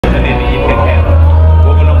nini ipekero.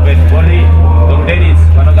 Gogo no bet boli dong Denis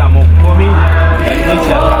mana kamu komi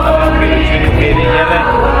Indonesia kata kiri ciri kiri yele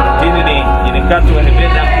ini nih ini kartu ini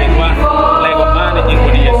beda kedua lego mana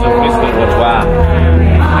jikuni Yesus Kristus berdoa.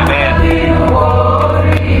 Amen.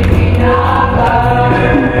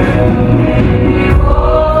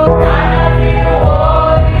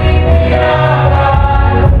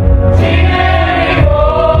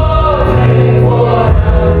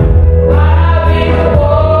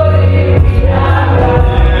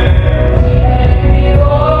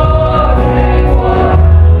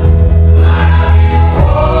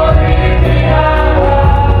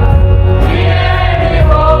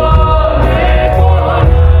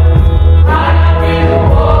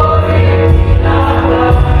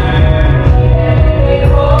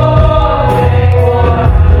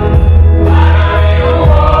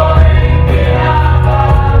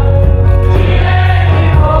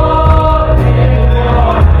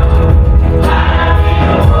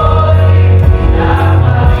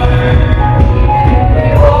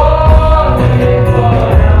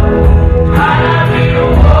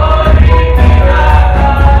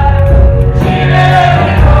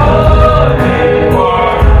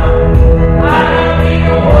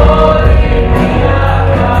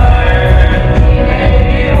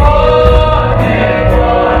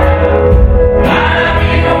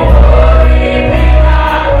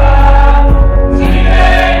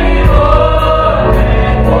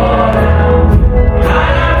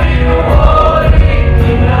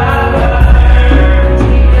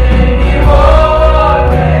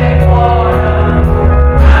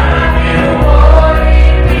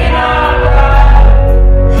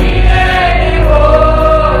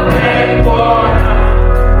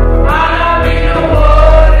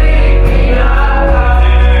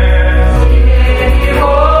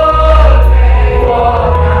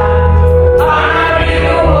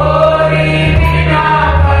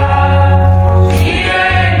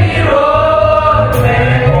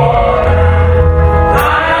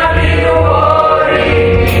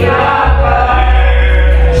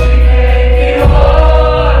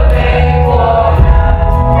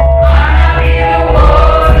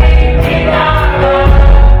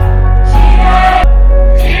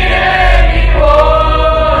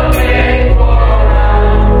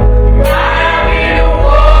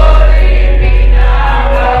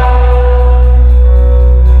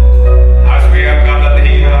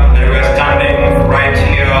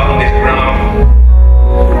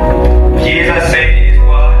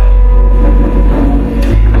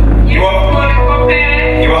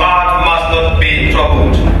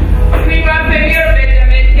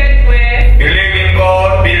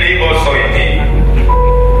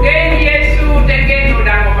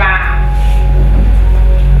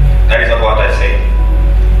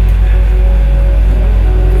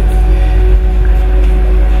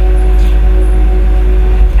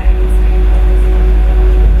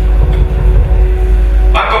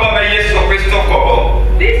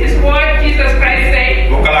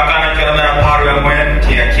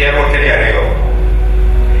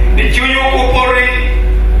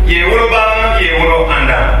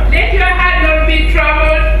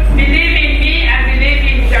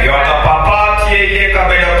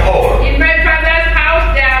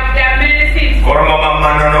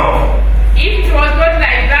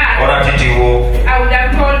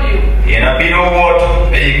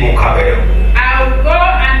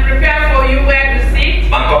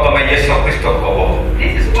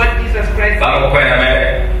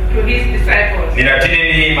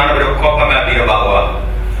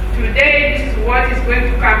 Today, this is what is going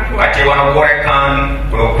to come to us.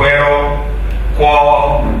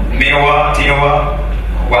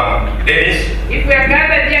 Denis. If we are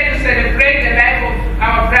gathered here to celebrate the life of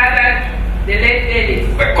our brother, the late Denis,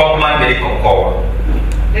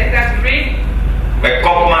 let us read.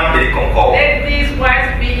 Let these words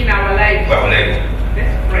be in our lives.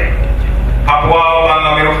 Let's pray.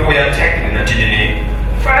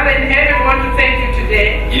 Father in heaven, we want to thank you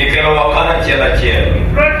today.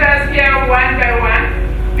 You brought us here one by one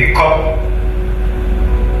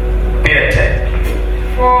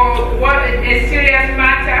for what a serious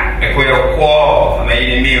matter,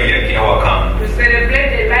 to celebrate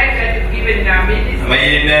the life that you've given in our ministry.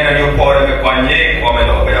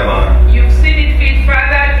 You've seen it fit,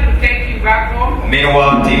 Father, to take you back home.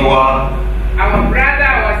 Our brother,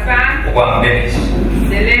 our son,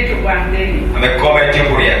 the late Ogwang Denis,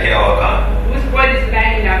 whose body is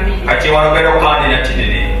lying in our midst.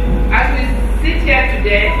 As we sit here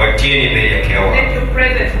today, let your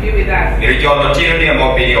presence be with us.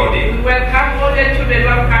 We welcome all the children who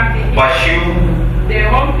have come in, the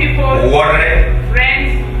home people, friends,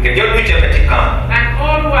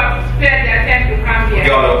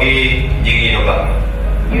 You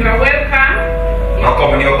are welcome.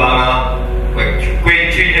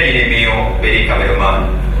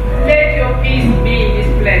 Let your peace be in this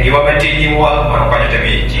place.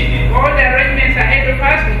 All the arrangements ahead of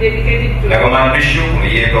us we dedicate it to you.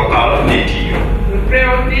 We pray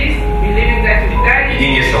all this, believing that we die in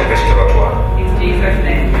Jesus'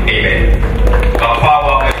 name. Amen. Our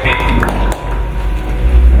power with me.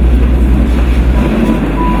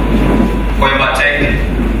 We must take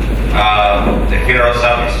the funeral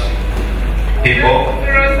service. People.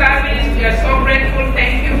 Funeral service, we are so grateful.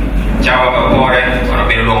 Thank you.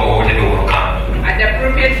 At the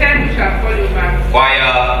appropriate time, we shall call you back.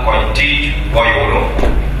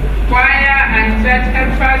 Choir and church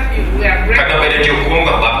helpers, we are grateful.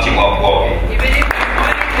 Even if the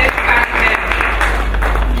morning let's start them.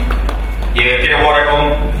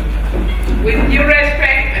 With due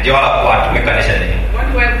respect, I want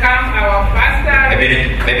to welcome our pastor,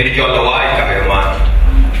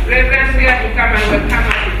 Reverend Lira, to come and welcome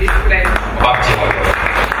us to this place.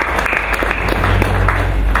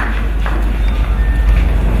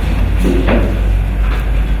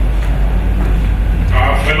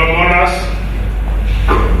 Our fellow mourners,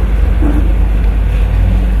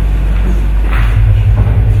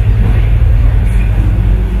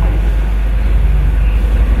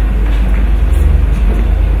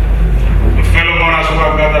 who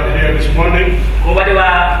have gathered here this morning,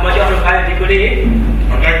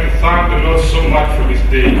 I'd like to thank the Lord so much for this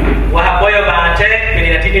day.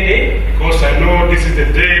 Because I know this is the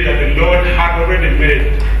day that the Lord had already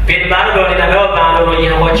made.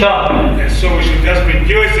 And so we should just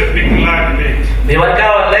rejoice and be glad in it.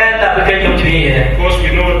 Because we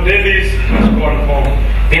know Denis has gone home.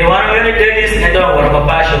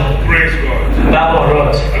 Praise God.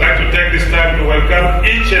 I'd like to take this time to welcome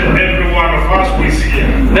each and every one of us who is here.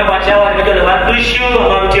 You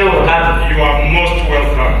are most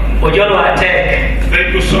welcome.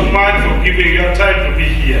 Thank you so much for giving your time to be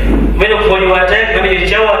here. Because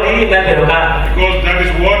that is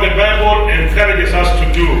what the Bible encourages us to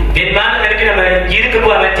do. And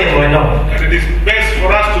it is best for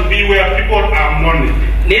us to be where people are mourning,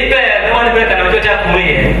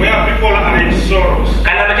 where people are in sorrows,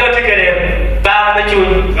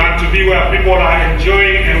 than to be where people are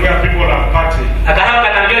enjoying and where people are partying.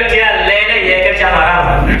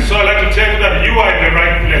 And so I'd like to tell you that you are in the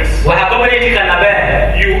right place.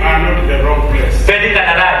 You are not in the wrong place. And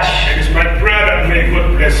it's my prayer that may God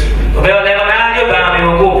bless you.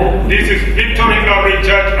 This is Victory Outreach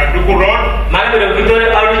Church at Duku Road.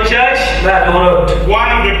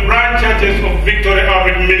 One of the branch churches of Victory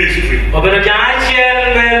Outreach Ministry.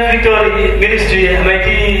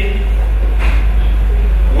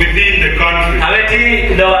 Within the country.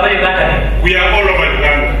 We are all over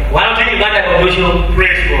Uganda.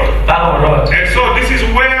 Praise God. And so this is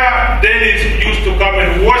where Denis used to come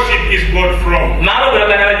and worship his God from.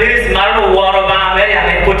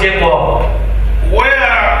 Where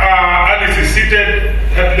Alice is seated,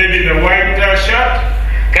 that lady in the white shirt,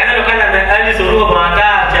 that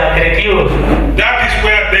is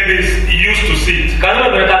where Denis used to sit.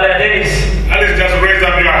 Alice, just raise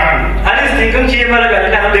up your hand. That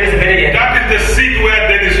is the seat where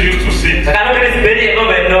Denis used to sit.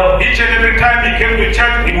 Each and every time he came to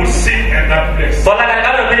church, he would sit at that place.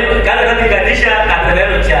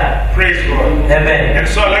 Praise God. Amen. And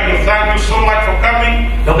so I'd like to thank you so much for coming.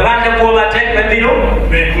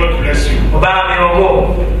 May God bless you.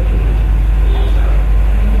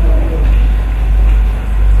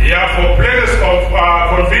 Yeah, for places of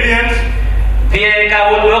convenience, you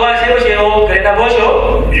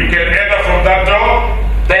can enter from that door.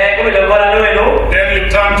 Then you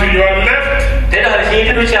turn to your left.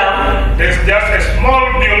 There's just a small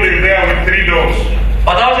building there with 3 doors.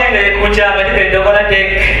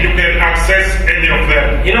 You can access any of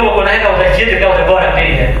them.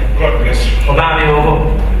 God bless you.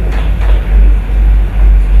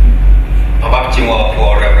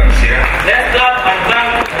 Let's clap and thank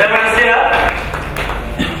Reverend Lira.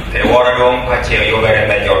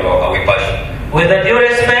 With the due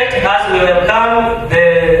respect, as we welcome the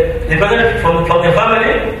representative from the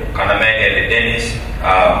family,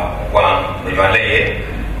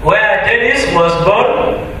 where Denis was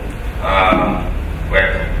born,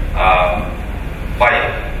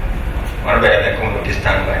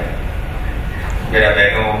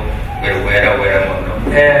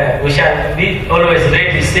 we shall be always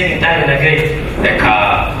ready, sing time and again.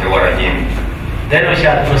 Then we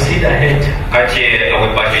shall proceed ahead.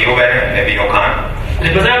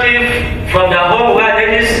 representative from the home where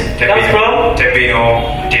Denis comes from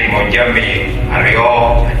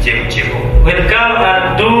will come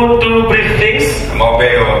and do two brief things.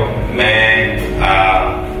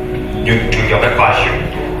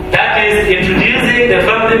 That is introducing the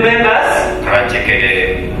family members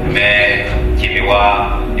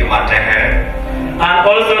and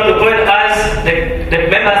also to point us the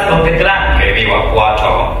members of the clan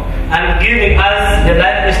and giving us the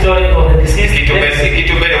life story of the deceased.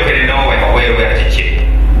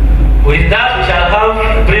 With that we shall have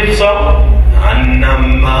a brief song.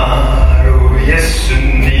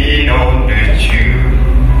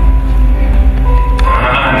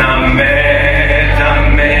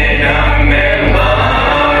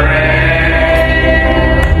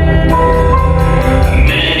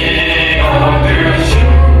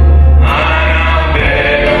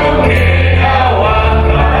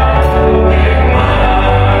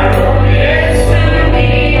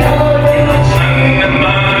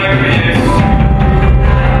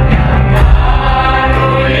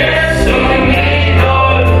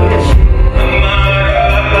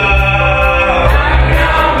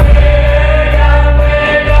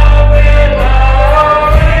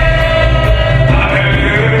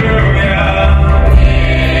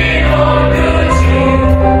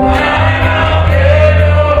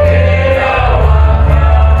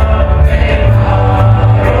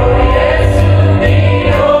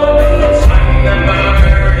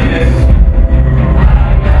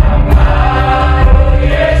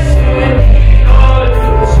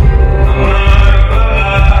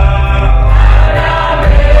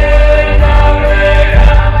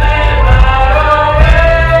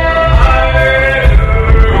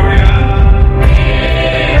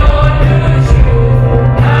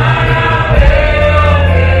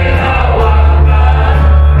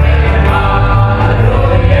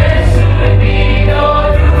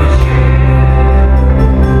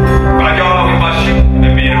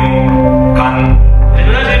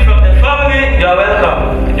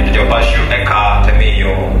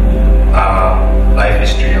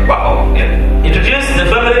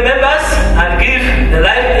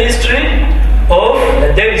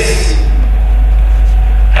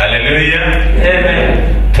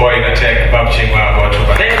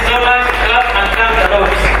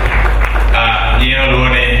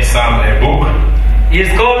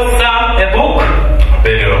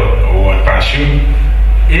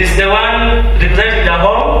 Is the one representing the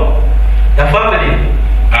home, the family.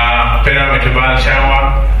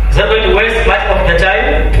 Is that going to waste much of the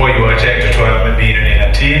time?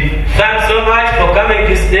 Thanks so much for coming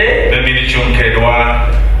this day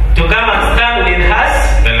to come and stand with us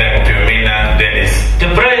to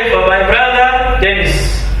pray for my brother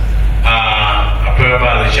Denis.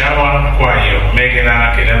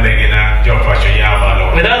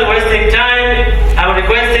 Without wasting time, I'm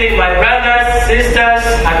requesting my brothers, sisters,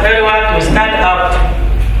 and everyone to stand up.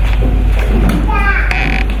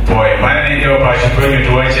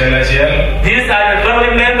 These are the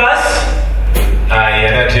family members.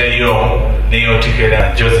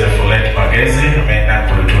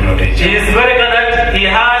 He is very glad that he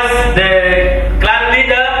has the clan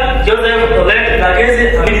leader, Joseph Magezi,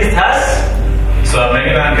 amidst us.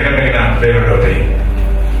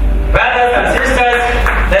 Brothers and sisters,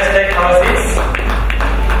 let's take our seats.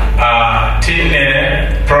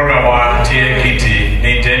 Program wa TAKT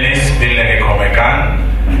ni Denis bila komekan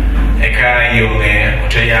eka yunge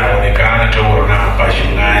uteya onekana tawurna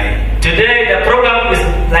pashungai. Today the program is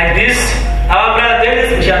like this. Our brother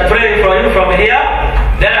Denis, we shall pray for him from here.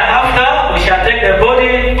 Thereafter we shall take the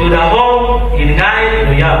body to the home in Ngai,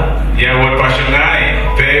 New York. Yeah, what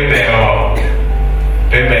pashungai bebe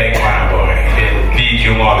kwa boy. When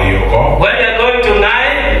you are going to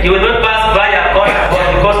Ngai, you will not pass by a corner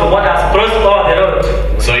because the water has crossed over the road.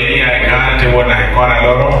 So you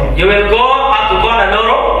will go up to corner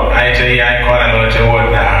Loro.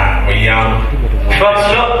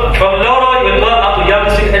 From Loro you will go up to Yam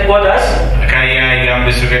District headquarters.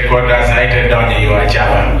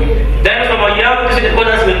 Then from Yam District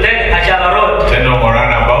headquarters we take Achaba Road.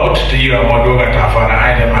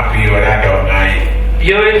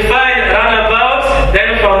 You will find a roundabout.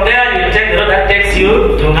 Then from there you take the road that takes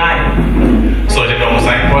you to Ngai. So the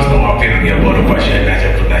signpost no appear near Bodo Pasha.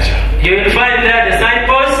 You will find there the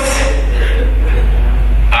signposts.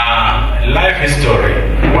 Life history.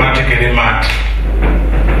 Want to get him at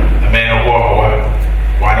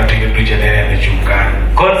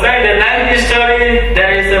concerning the life history,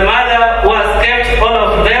 there is a mother who has kept all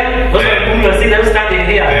of them. Those of whom you see them standing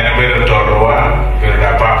here.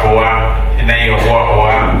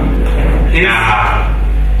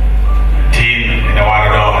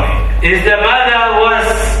 is the mother who has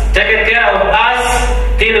taken care of us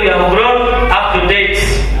till we have grown up to date.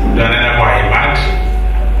 Danana why mat,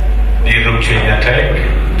 ni rumchunya tek,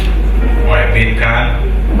 why binkan,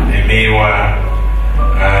 emiwa.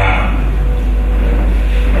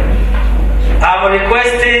 I'm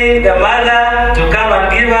requesting the mother to come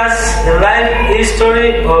and give us the life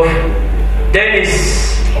history of Denis.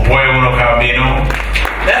 Let's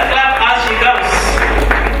clap as she comes.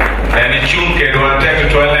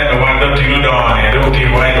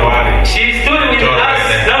 She stood with us,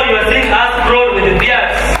 now you are seeing us grown with the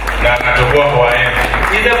beards.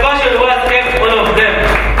 It's the passion who has kept all of them.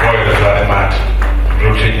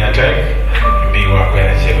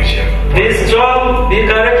 Be strong, be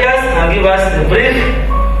courageous, and give us the brief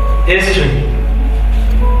history.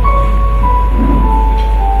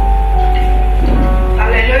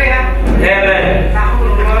 Hallelujah. Amen.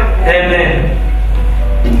 Amen.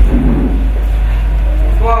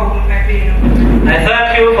 I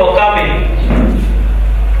thank you for coming.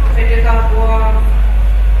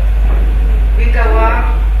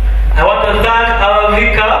 I want to thank our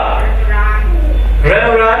vicar,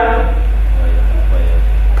 Reverend.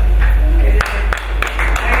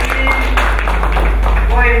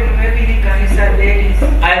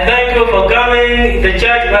 I thank you for coming the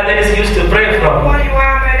church where Denis used to pray from.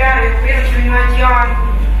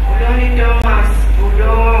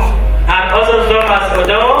 And also Thomas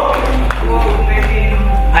Odo.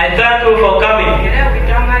 I thank you for coming.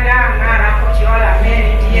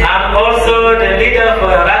 And also the leader for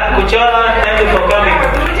Rat Kuchola, thank you for coming.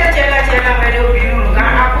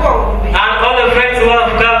 And all the friends who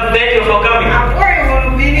have come, thank you for coming.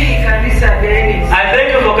 I thank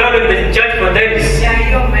you for coming to the church for Denis.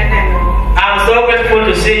 I'm so grateful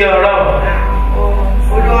to see you around.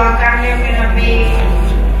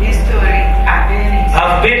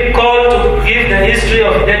 I've been called to give the history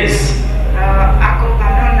of Denis.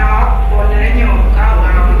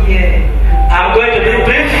 I'm going to be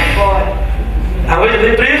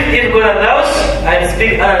brief. If God allows, I'll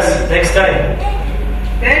speak others next time.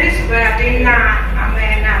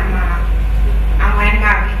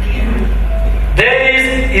 Denis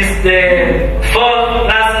is the fourth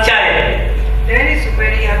last child. Denis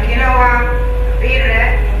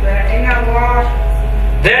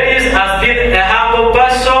has been a humble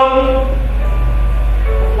person.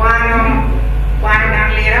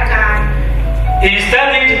 He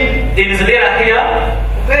studied in Lira here.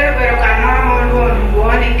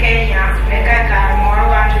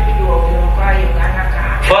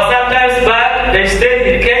 For some times back, they stayed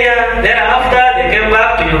in Kenya. Thereafter, they came back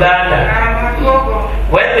to Uganda.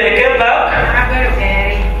 When they came back,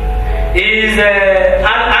 he is an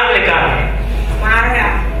Anglican.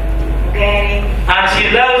 And she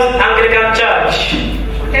loves Anglican church.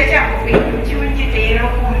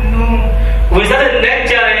 We started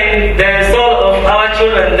lecturing the soul of our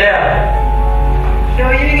children there.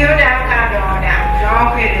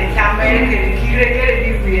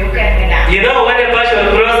 You know, when a person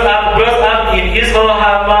grows up in his or her own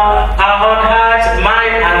heart,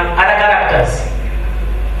 mind, and other characters.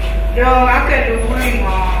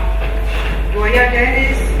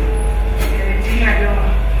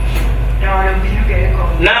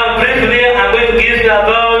 Now, briefly, I'm going to give you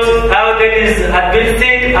about how Denis had been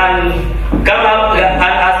sick and come up and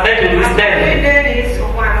has met with his death.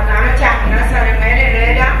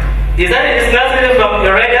 He said his nursery from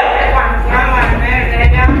Lira,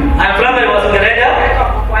 and from it was Lira,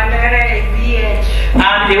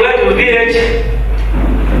 and he went to VH.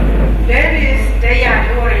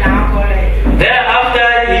 Thereafter,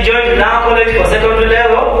 he joined Lira College for secondary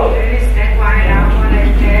level.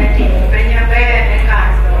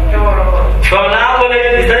 From Lira College,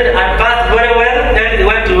 he studied and passed very well. Then he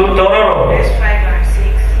went to Tororo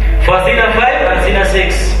for Senior 5 and Senior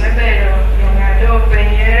 6.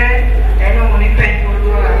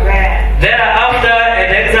 Thereafter,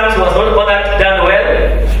 the exams was all that done well.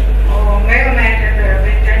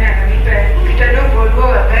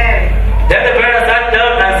 Then the brother sat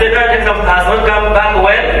down and said that the exams has not come back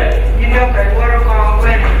well.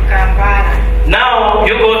 Now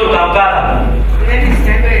you go to Kampala.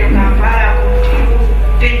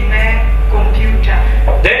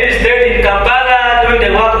 Then he stayed in Kampala doing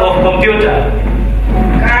the work of computer.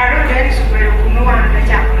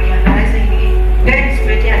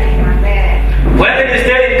 When they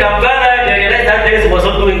stayed in Kampala, they realized that Denis was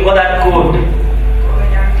not doing all that good.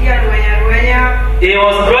 He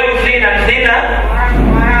was growing thin and thinner.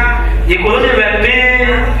 He couldn't even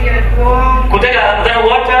could take that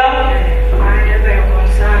water.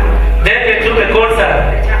 Then they took a concert.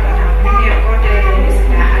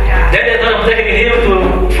 Then they thought of taking him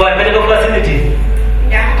for a medical facility.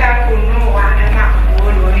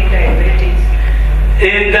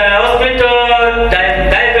 In the hospital,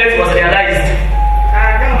 diabetes was realized.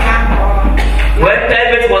 When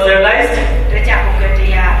diabetes was realized,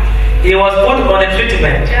 he was put on a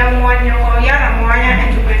treatment.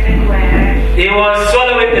 He was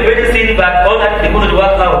swallowing the medicine, but all that he couldn't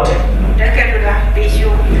work out.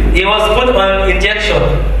 He was put on injection.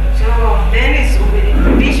 So Denis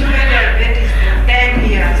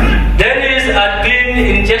Denis had been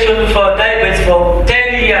injection for diabetes for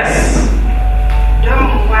 10 years.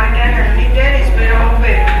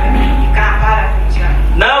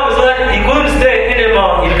 Now so that he couldn't stay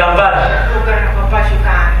anymore in Kampala.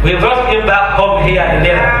 We brought him back home here in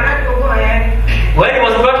Lira. When he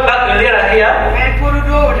was brought back in Lira here,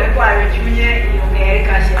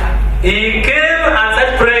 he came and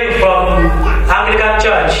started praying from Anglican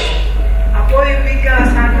Church.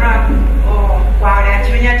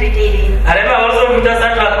 I remember also Peter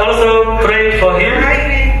Sandra also prayed for him.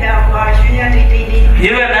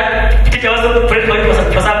 Even that teacher also prayed for him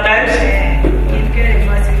for some times.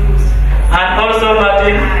 And also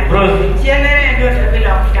Martin Bruce.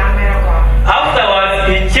 Afterwards,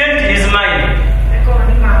 he changed his mind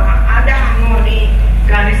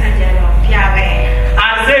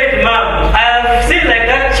and said, Mom, I have seen like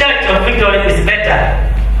that church of Victory is better.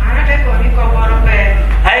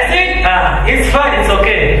 I said, it's fine, it's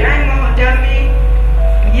okay.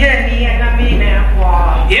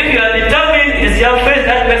 If you are determined, it's your faith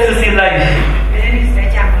that makes you see life.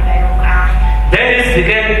 Denis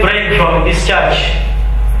began praying from this church.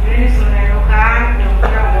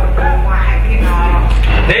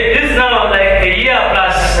 This is now like a year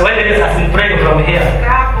plus when Denis has been praying from here.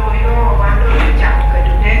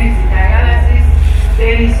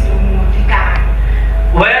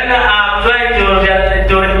 When I'm trying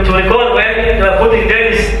to recall when they were putting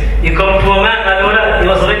Denis, he come to a man and he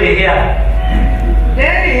was already here.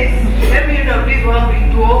 Denis,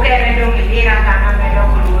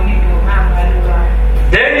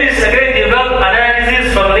 Denis again developed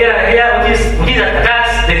analysis from Lira here, which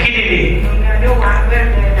attacks the kidney.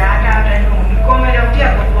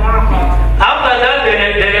 After that, they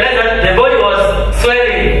realized that the body was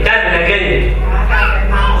swelling time and again.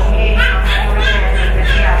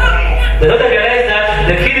 The doctor realized that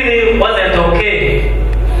the kidney wasn't okay.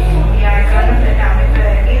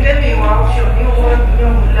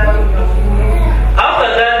 After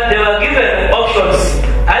that, they were given options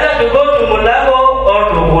either to go to Mulago or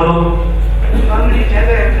to Gulu.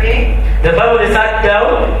 The family sat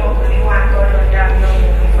down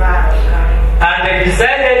and they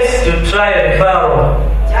decided to try a referral.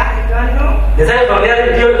 They decided from there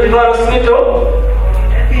to referral hospital.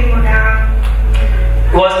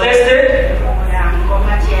 Was tested.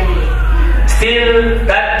 Still,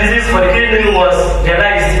 that disease for the kidney was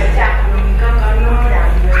realized.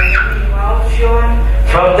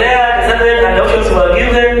 From there, decided and options were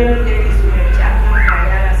given.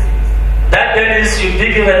 That Denis should be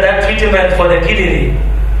given that treatment for the kidney.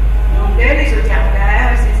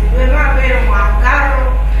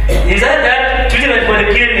 He said that treatment for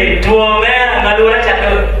the kidney to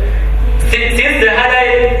since the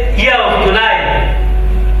year of July.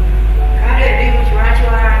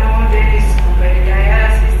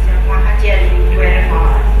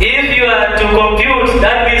 If you are to compute,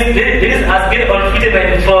 that means this has been on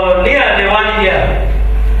treatment for nearly 1 year.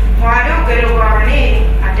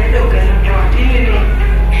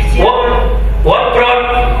 What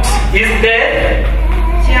brought his death?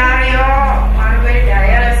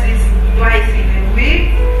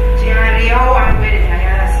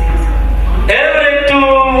 Every 2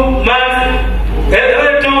 months,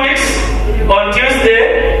 every 2 weeks, on Tuesday,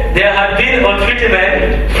 they have been on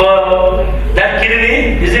treatment for that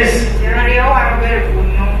kidney disease.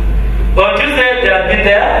 On Tuesday, they have been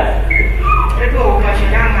there.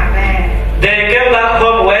 They came back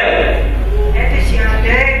home well.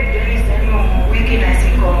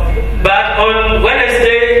 But on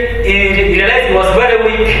Wednesday, he realized he was very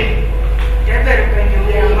weak.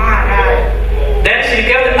 Then she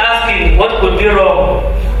kept asking what could be wrong.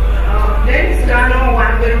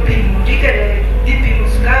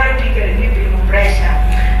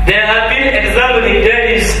 They have been examining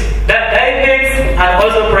Denis, that diabetes and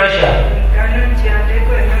also pressure.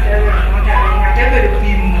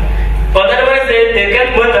 Otherwise, they get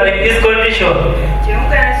monitoring his condition.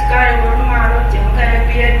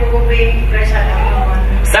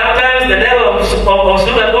 Sometimes the level of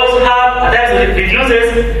sugar goes up, and that's it reduces.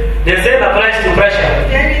 The same applies to pressure.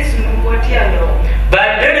 But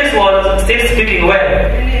Denis was still speaking well.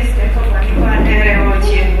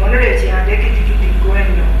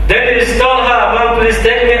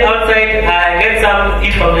 morning, I get some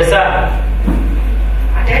eat from the sun.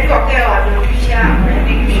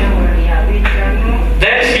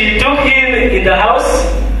 Then she took him in the house.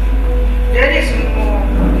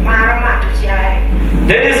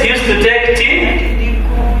 Denis used to take tea.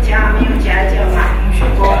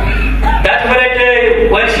 That very day,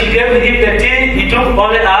 when she gave him the tea, he took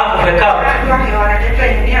only half of a cup.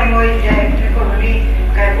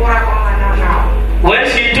 When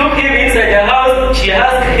she took him inside the house, she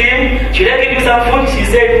asked him, should I give you some food? He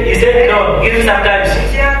said no, give him some lunch.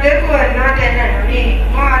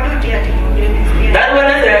 That when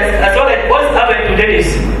I saw that what's happened to Denis.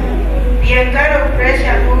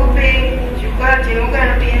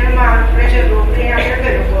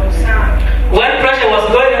 When pressure was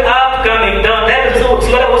going up, coming down, then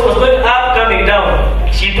Sugar was going up, coming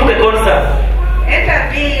down, she took a concern.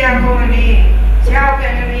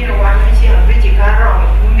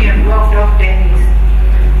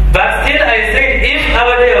 But still I said, if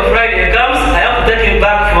our day of Friday comes, I have to take him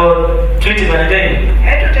back for treatment again.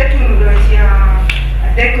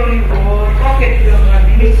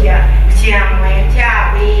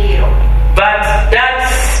 But that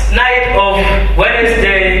night of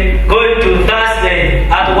Wednesday going to Thursday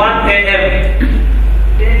at 1 a.m.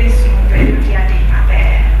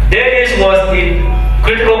 Denis was in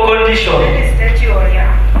critical condition.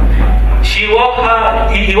 He woke her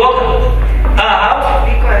up.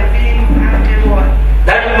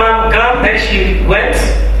 That mom came and she went.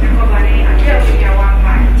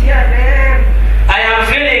 I am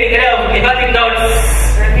feeling having doubts.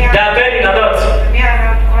 They are burning a lot.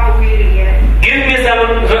 Give me some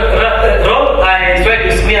rope. I try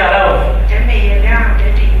to smear around.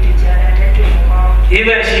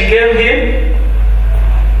 Even she gave him.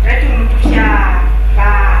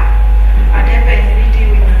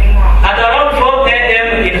 At around 4 a.m.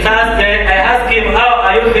 in Thursday, I asked him, how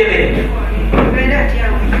are you feeling?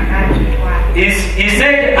 He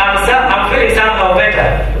said, I'm feeling somehow better.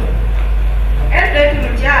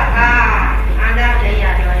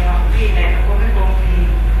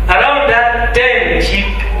 Around that time, she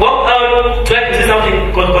walked out trying to see something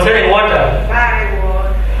concerning water.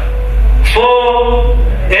 4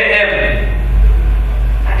 a.m.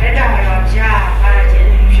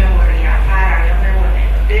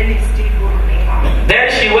 Then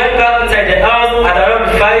she went back inside the house at around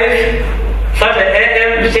 5:30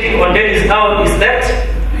 a.m. checking on Denis how he slept.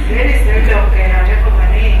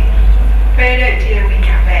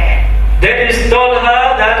 Denis told her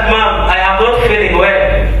that, Mom, I am not feeling well.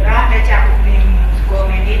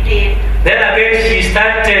 Then again she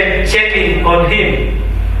started checking on him.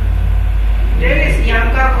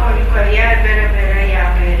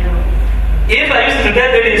 If I used to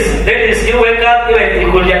tell Denis, you wake up, even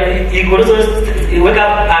he could also wake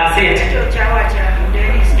up and sit.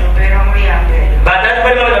 But that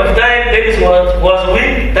moment of time, Denis was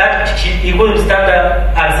weak that he couldn't stand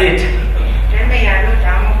up and sit.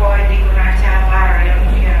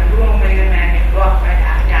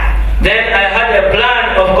 Then I had a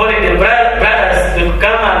plan of calling the brothers to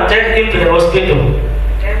come and take him to the hospital.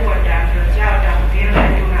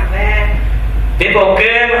 People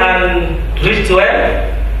came and reached well.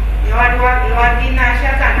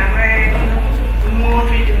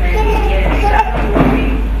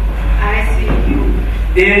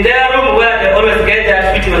 In their room where they always get their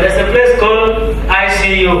treatment, there's a place called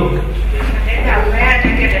ICU.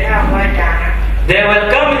 They will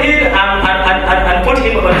come in and put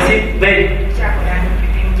him on the sick bed.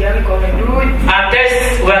 And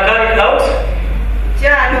tests were carried out.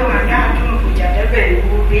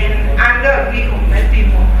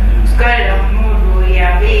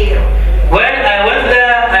 When I went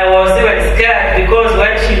there, I was even scared because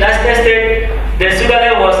when she last tested, the sugar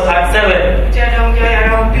level was at 7.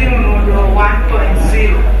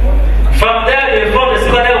 From there, they found the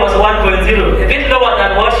sugar level was 1.0, a bit lower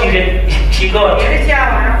than what she got.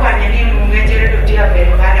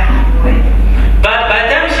 But by the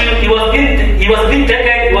time he was being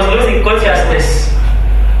taken, he was losing consciousness.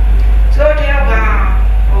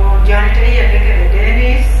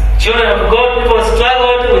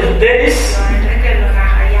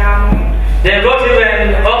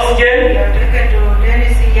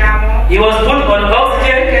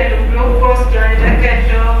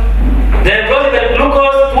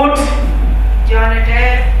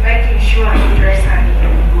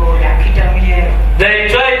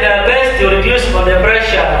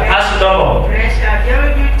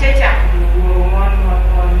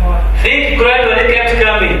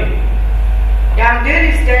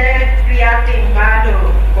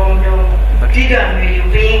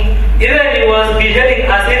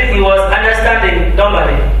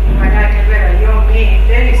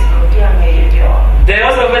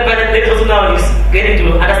 getting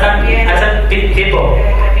to understand people.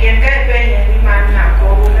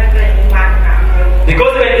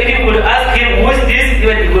 Because if you could ask him who is this,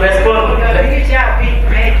 even he could respond.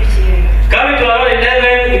 Coming to around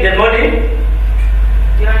 11 in the morning,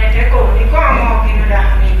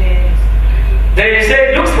 they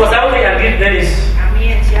said, looks for something and give Denis.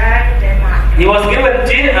 He was given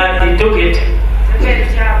tea and he took it.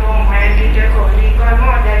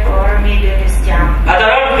 At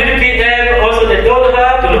around 3 p.m. also they told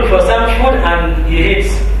her to look for some food and he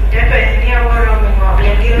eats. Then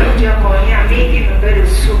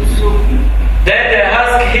they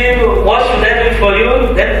asked him, what should I do for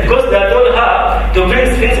you? Then because they told her to bring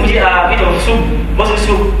things which are a bit of soup, mostly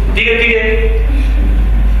soup, bigger.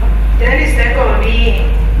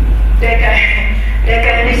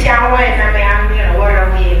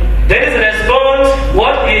 Denis responds,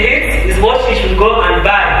 what he eats is what she should go and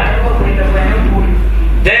buy.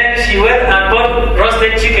 Then she went and bought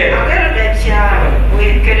roasted chicken.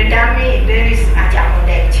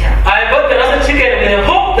 I bought the roasted chicken with the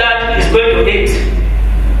hope that he's going to eat.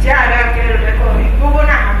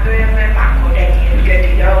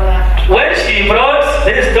 When she brought,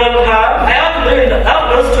 Denis told her, I have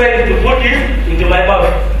no strength to put it into my mouth.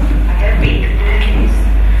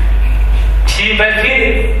 She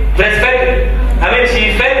breastfed. She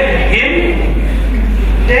fed him.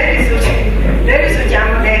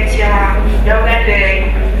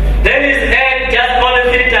 Denis ate just only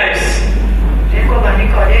 3 times.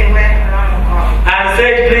 And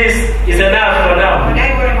said, please, it's enough for now.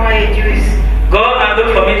 Go and look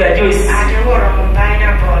for me the juice.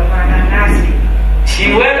 She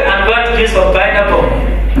went and got juice of pineapple.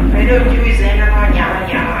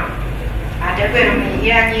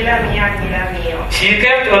 She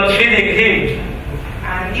kept on feeding him.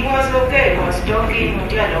 And he was okay, he was talking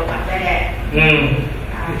with your local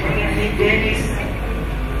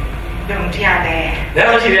Then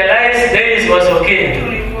when she realized Denis was okay.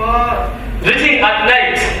 Reaching at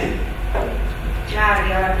night,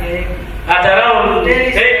 at around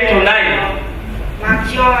 8 to 9,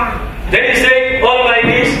 Denis said, all my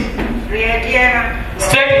knees,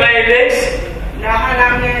 stretch my legs,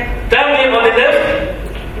 turn me on the left,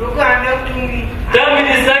 turn me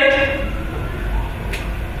this side.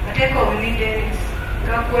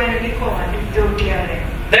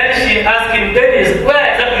 Then she asked him, Denis, where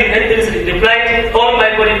exactly? And Denis replied, all my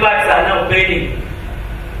body parts are now bleeding.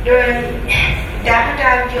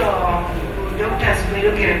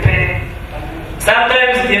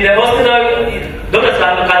 Sometimes in the hospital, doctors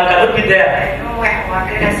cannot be there.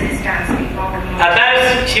 At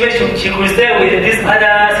times she could stay with these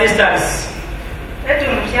other sisters.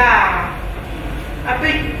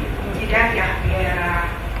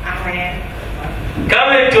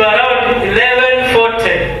 Coming to around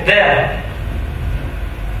 11:40 there.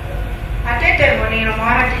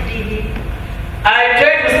 I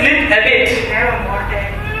tried to sleep a bit.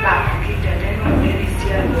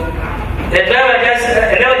 The driver just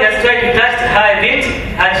tried to touch her a bit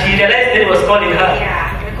and she realized that he was calling her.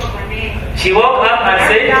 She woke up and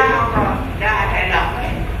said,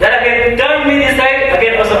 that again, turn me this side.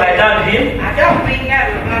 Again also I turned him.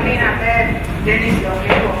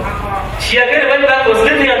 She again went back to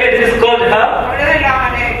sleeping. Again Denis called her.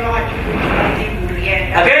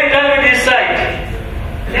 Again turn me this side.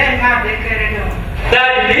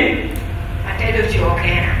 Thirdly,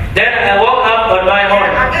 then I woke up on my own.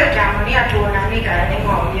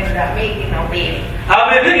 I've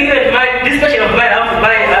been thinking that this question of mine,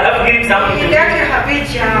 I have to give something.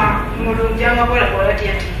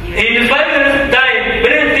 In 5 minutes time,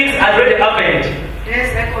 many things had already happened.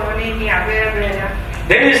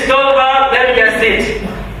 Then he told her, let me just sit.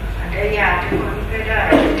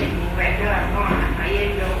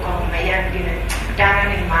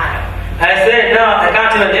 I said, no, I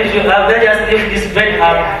can't even lift you up. Let's just lift this bed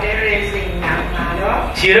up.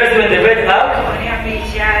 She raised the bed up.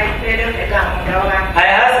 I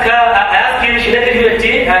asked him, she let him a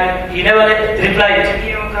tea, and he never replied.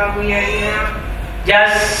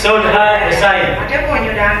 Just showed her a sign.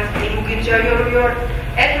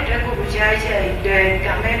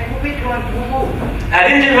 I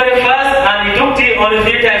did it very fast, and he took tea only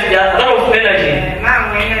 3 times. There was a lot of energy.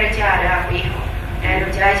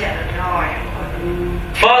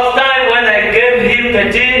 First time when I gave him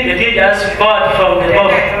the tea just poured from the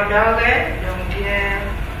bowl.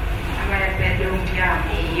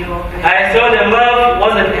 I saw the mouth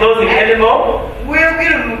wasn't closing anymore,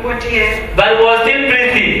 but was still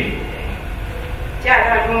breathing.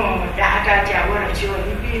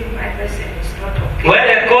 When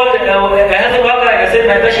I called a health worker, I said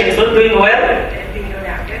my patient is not doing well.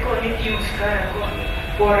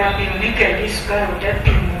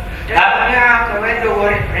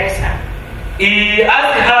 He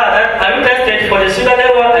asked her that, are you tested for the sugar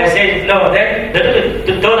level? I said no. Then the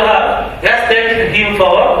doctor told her, let's take him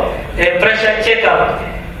for a pressure checkup.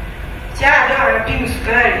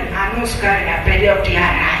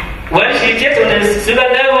 When she checked on the sugar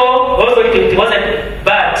level, also it wasn't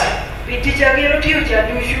bad.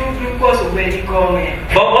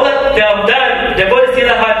 For all that they have done, the body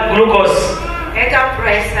still had glucose.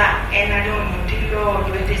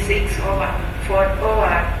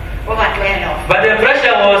 Over 12. But the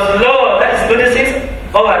pressure was low, that's 26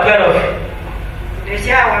 over 12.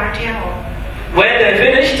 When they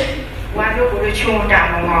finished,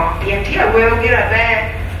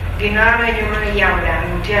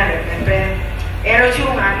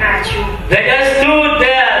 they just stood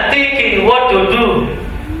there thinking what to do.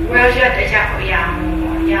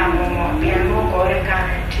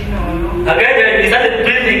 Again, they started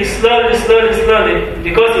breathing slowly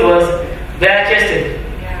because it was bare chested.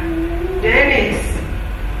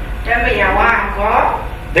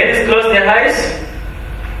 Denis closed their eyes.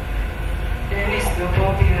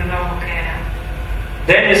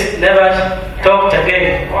 Denis never talked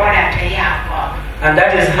again. And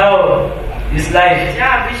that is how his life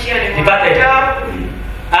departed.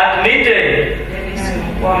 At midday,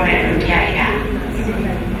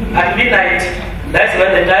 at midnight, that's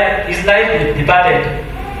when his life departed.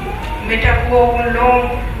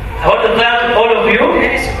 I want to thank all of you.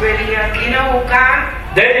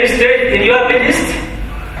 Denis stayed in your midst.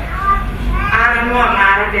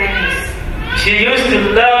 She used to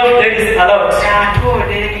love Denis a lot.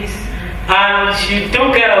 And she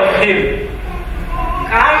took care of him.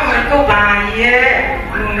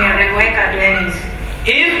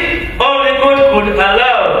 If only God could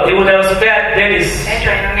allow, he would have spared Denis.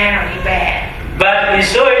 But he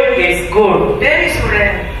saw it is good.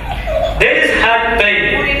 Denis had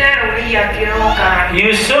pain.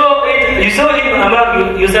 You saw it. You saw him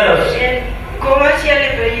among yourselves.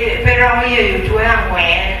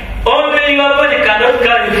 Only your body cannot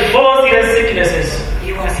carry 4 serious sicknesses.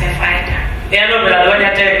 He was a fighter.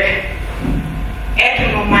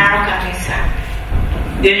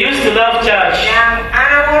 They used to love church.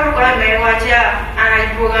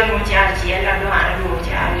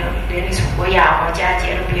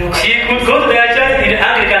 She could go to their church in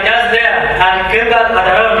Anglican just there and came back at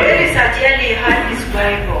around. Denis actually had his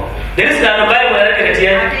Bible. Denis had a Bible.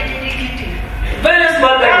 Very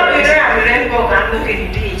small Bible.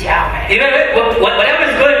 Even whatever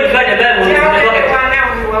is going inside the Bible, we forget.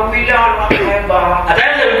 At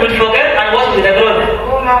times we could forget and watch with the clothes.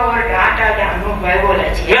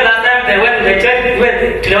 Well, last time they went to the church, went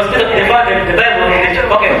to the hospital, they found the Bible in the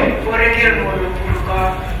pocket.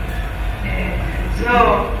 So,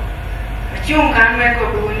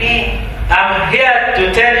 I'm here to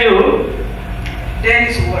tell you,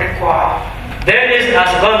 Denis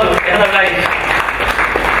has gone to another life.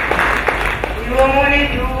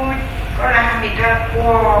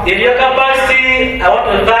 In your capacity, I want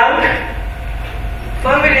to thank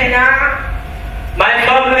my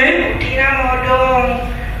family,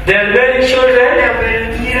 their very children,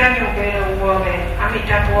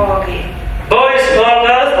 boys, girls.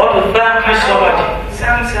 I want to thank you so much.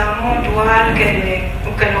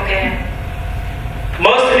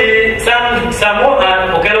 Mostly Samu and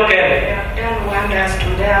Okeloke.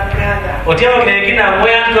 Whatever making a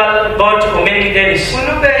way but to make Denis.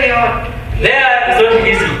 There is not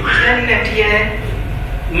easy.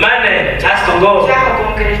 Money has to go. A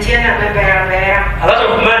lot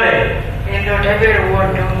of money.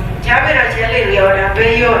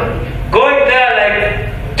 Going there like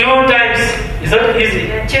 2 times is not easy.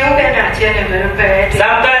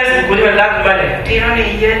 Sometimes you could even lack money.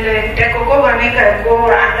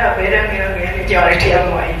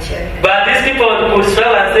 But these people could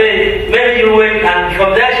struggle and say, maybe you wait, and from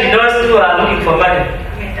there she knows you are looking for money.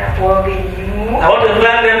 I want to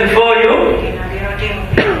thank them before you.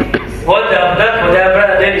 What they have done for their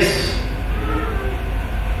brother Denis.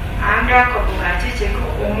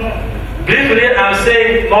 Briefly, I'm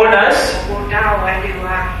saying mourners,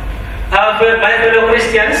 my fellow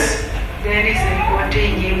Christians.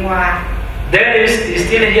 Denis is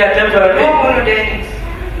still here temporarily.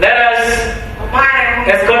 Let us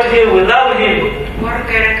escort him, we love him.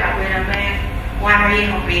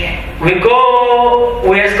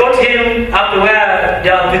 We escort him up to where they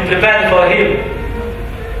have been prepared for him.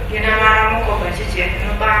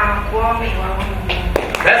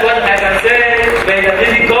 That's what I can say. May the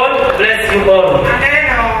living God bless you all.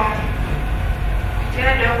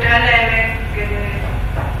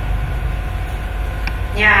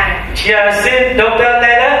 She has seen Dr.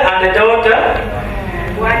 Lira and the daughter.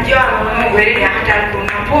 These are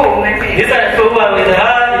the people who are with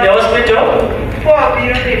her in the hospital.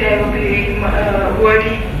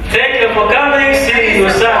 Thank you for coming, see your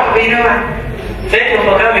son. Thank you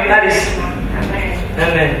for coming, Alice.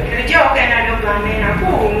 Amen.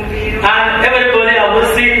 And everybody I will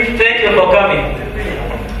sing, thank you for coming.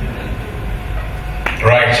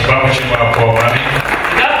 Right, Baba Chima for money.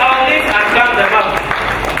 Not all things and come the mouth.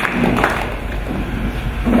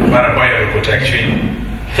 Protection.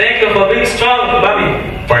 Thank you for being strong, Mommy.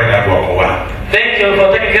 Thank you for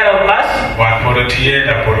taking care of us. We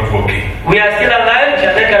are still alive to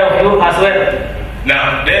take care of you as well.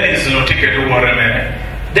 Now, Denis no ticket to more than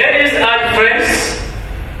Denis and friends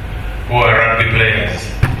who are rugby players.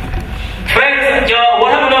 Friends,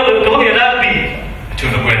 what happened to rugby?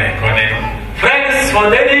 Friends for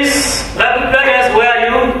Denis, rugby players, where are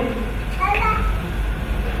you?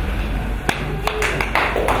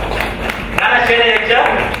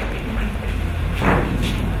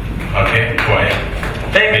 Okay, quiet.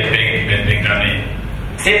 Thank you.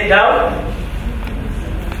 Sit down.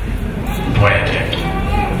 Quiet.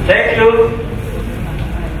 Thank you.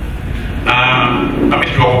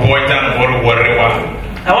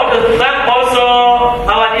 I want to thank also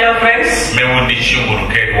our dear friends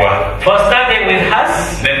for standing with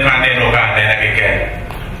us.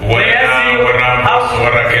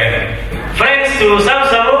 Friends to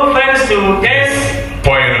Samsamu, friends to Des.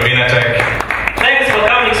 Thanks for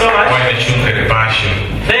coming so much.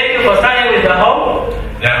 Thank you for standing with the home.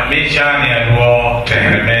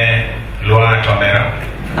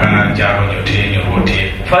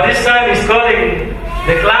 For this time is calling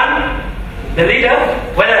the clan, the leader,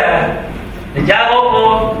 whether the Jago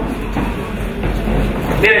or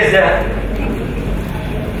there is there.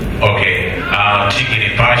 Okay,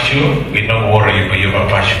 we don't worry about your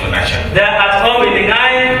passion. They are at home in the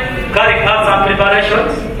night, carrying out some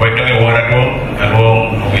preparations. We're doing what at home, and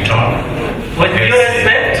we talk. With due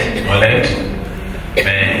respect.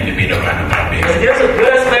 With due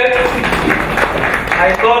respect, I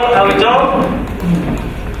call our job.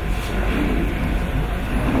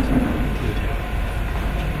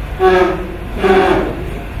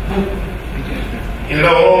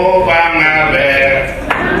 Hello,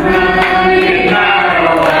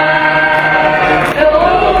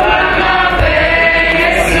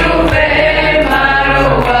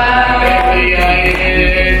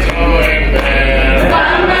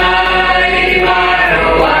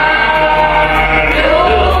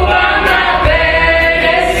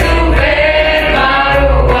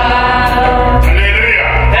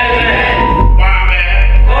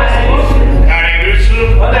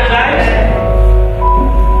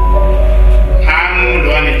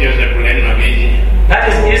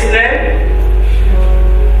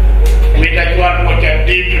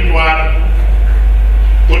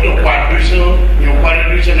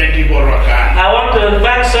 I want to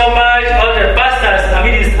thank so much all the pastors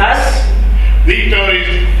amidst us.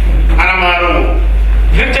 Victory, Anamaru.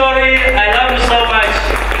 Victory, I love you so much.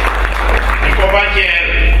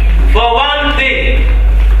 For one thing,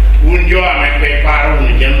 you are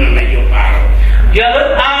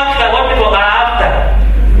not after what people are after.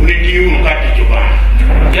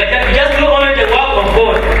 You just do only the work of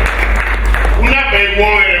God.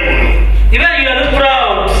 Even you are not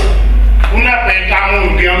proud. You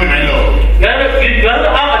are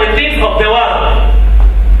not after the things of the world.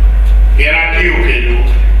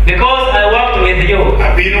 Because I worked with you.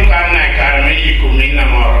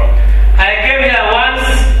 I came here once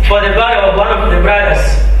for the burial of one of the brothers.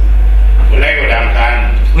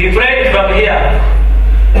 We prayed from here.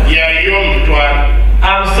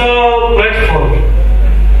 I'm so grateful.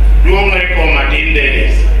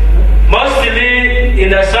 Mostly in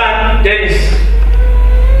the son, Denis.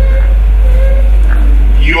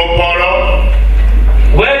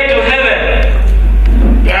 Way to heaven.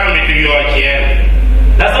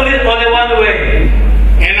 That's only one way.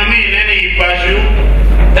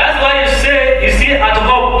 That's why you see at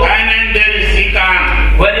home.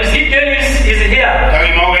 When you see Denis is here,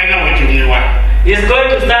 he's going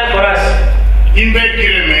to stand for us. You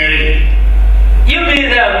be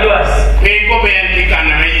there with us.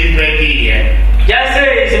 Just say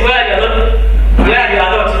it's where you are not.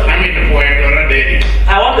 I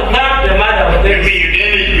want to thank the mother of Denis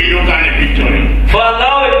for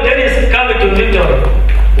allowing Denis to come to victory.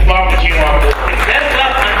 Let's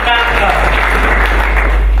clap and thank her.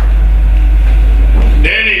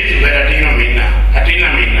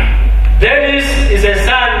 Denis is a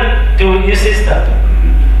son to his sister.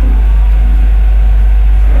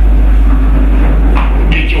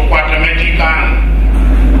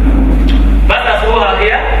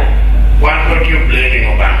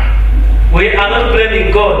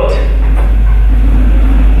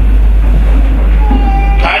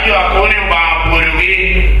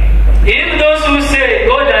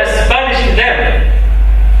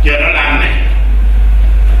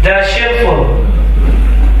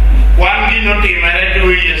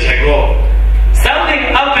 ago. Something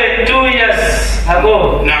happened 2 years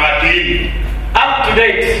ago. Nagati. Up to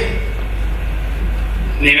date.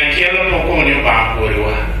 We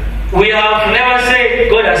have never said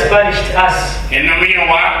God has punished us.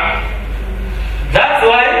 That's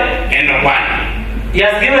why He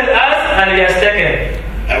has given us and He has taken.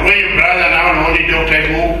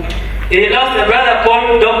 He lost a brother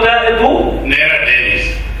called Dr. Ebu. Denis.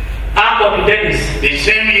 Uncle to Denis. The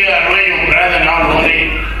same year when your brother now only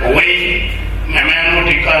away,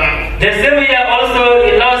 the same year also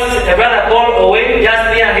he lost a brother called Ogwang just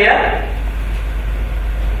near here.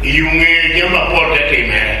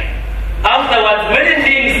 Afterwards, many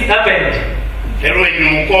things happened.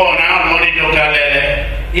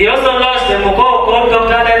 He also lost the Muko called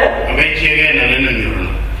Dr. Aleny.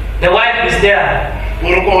 The wife is there. We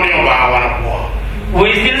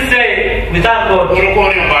still say, we thank God.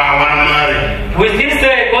 We still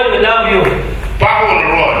say, God will love you.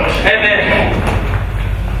 Amen.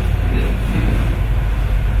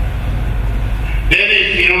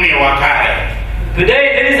 Today,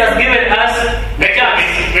 Denis has given us the chance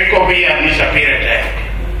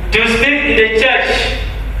to speak in the church.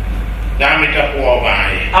 I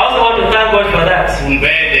also want to thank God for that.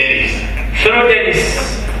 Through Denis.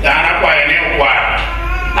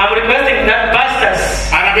 I'm requesting that pastors.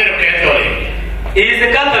 He is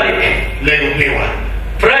a Catholic.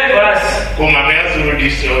 Pray for us.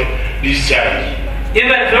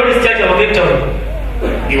 Even through this church of victory.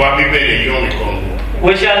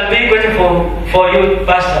 We shall be grateful for you,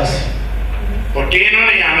 pastors.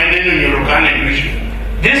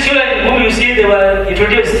 These children whom you see, they were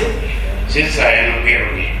introduced.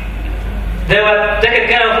 They were taken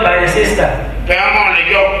care of by the sister.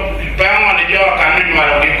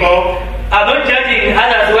 I'm not judging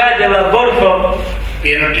others where they were born from.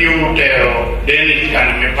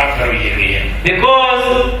 Because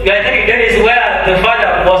we are taking Denis where the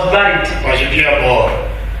father was buried.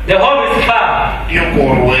 The home is far. We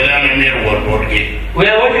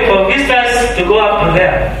are waiting for visitors to go up to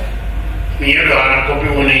there.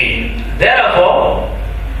 Therefore,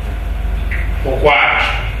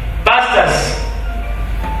 pastors,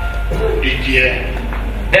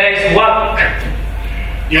 there is work.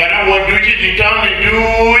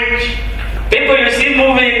 People you see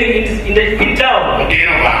moving in town,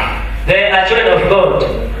 they are children of God.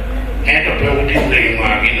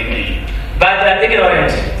 But they are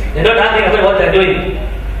ignorant. They don't have anything about what they are doing.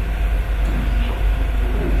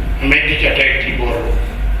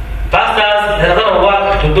 Pastors, there's a lot of work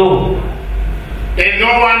to do. There's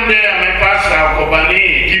no one there, my pastor,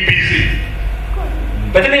 keep busy.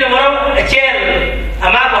 But if you want a chair,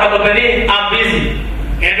 I'm busy.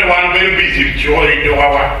 Everyone very busy,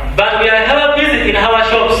 but we are never busy in our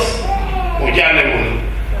shops.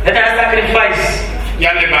 Let us sacrifice.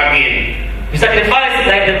 We sacrifice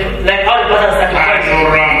like all the pastors sacrifice.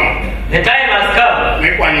 The time has come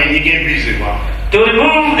to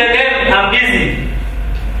remove the name I'm busy.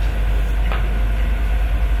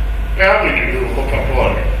 I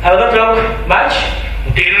will not talk much.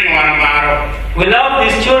 We love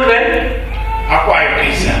these children.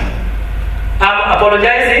 I'm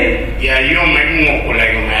apologizing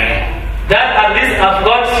that at least I've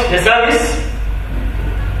got the service.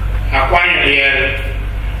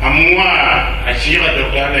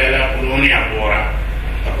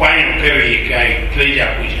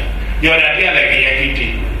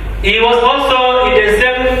 He was also in the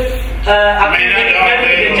same activity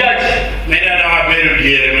in the church.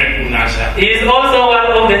 He is also one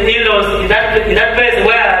of the in-laws in that place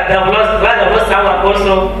where there was someone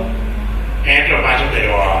also.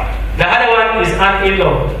 The other one is an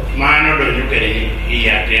in-law.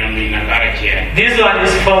 This one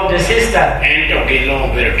is from the sister.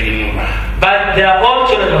 But they are all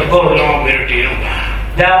children of God.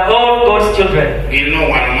 They are all God's children.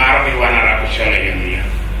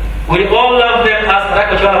 We all love them as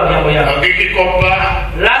Rakochola Yamoya.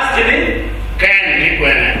 Lastly, Ken,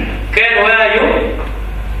 where are you?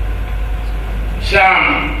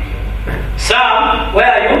 Sam,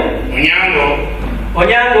 where are you?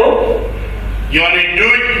 Onyango. You're a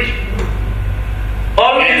dude.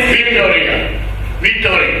 All these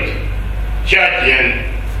Victoria. Church and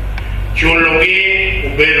Chologi,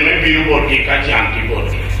 Uberme, Bilboti, Kachanti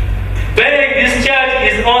Boti. Burying this church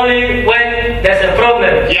is only when there's a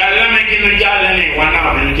problem.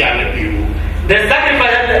 The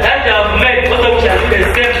sacrifice that they have made also shall be the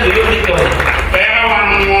same to you, Victoria.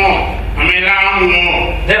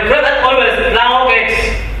 The brother always now gets.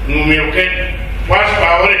 First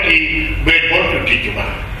priority,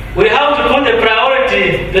 we have to put the priority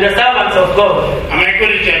authority to the servants of God.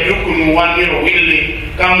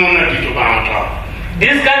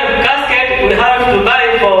 This kind of casket we have to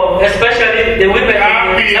buy for especially the women in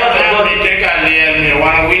the house of God.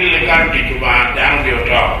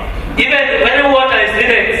 Even when water is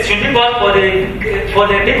needed, it should be bought for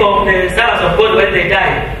the people of the servants of God when they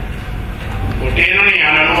die.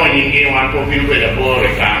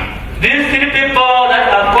 These 3 people that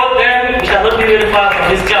have called them, we shall not be very far from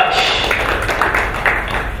this church.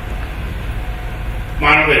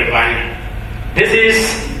 This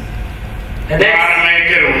is the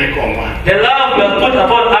love you have put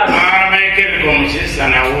upon us.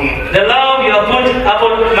 The love you have put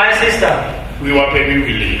upon my sister.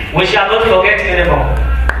 We shall not forget anymore.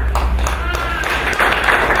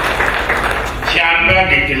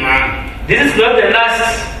 This is not the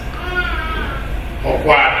last.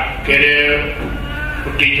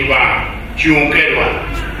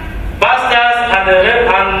 Pastors and the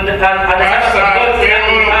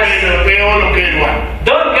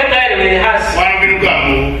don't get tired with us.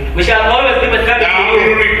 We shall always give a kind of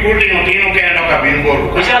you.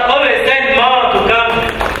 We shall always send more to come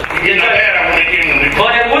for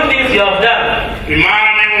the good things you have done,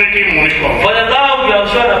 for the love you have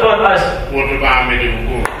shown upon us.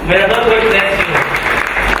 May the Lord bless you.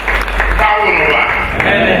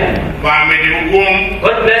 Amen.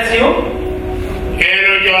 God bless you.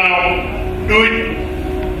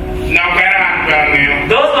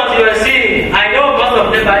 Those ones you are seeing, I know most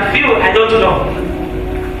of them, but few I don't know.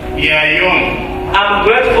 I'm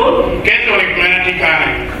grateful.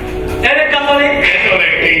 Any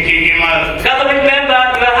Catholic member,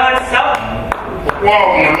 your hands up.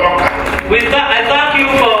 I thank you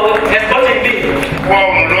for escorting me.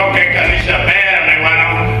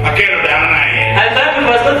 I thank you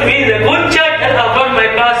for escorting me in the good church that have got my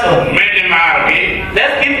person.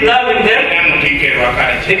 Let's keep loving them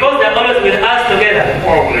because they are always with us together.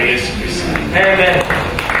 Amen.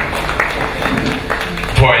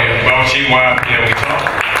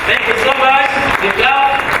 Thank you so much. We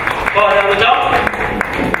clap for the talk.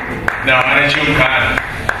 Now,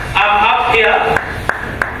 I'm up here.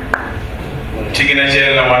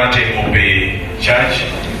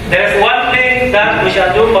 There's one thing that we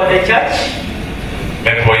shall do for the church.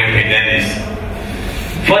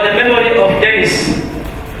 For the memory of Denis.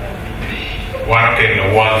 One of the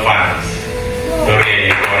world fans.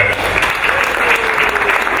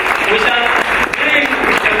 We shall bring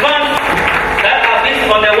the funds that are placed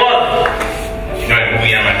on the wall.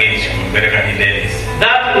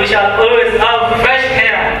 That we shall always have fresh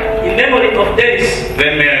air in memory of Denis.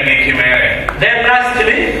 Then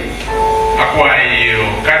lastly,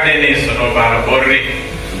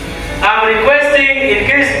 I'm requesting in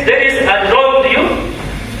case Denis had wronged you,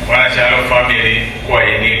 as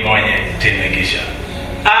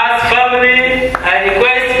family, I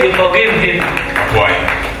request you forgive him.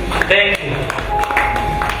 Thank you.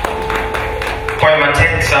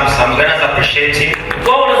 Some letters appreciating.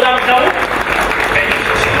 Go to some town. Thank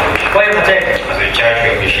you so much. As a church, we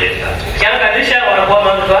appreciate that.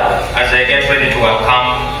 As I get ready to welcome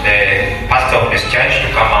the pastor of this church to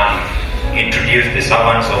come and introduce the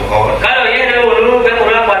servants of God who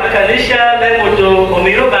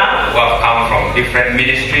have come from different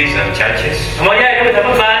ministries and churches. I'd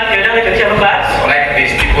like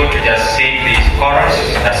these people to just sing this chorus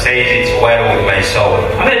that says it's well with my soul.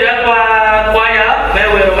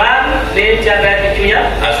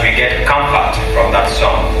 As we get comfort from that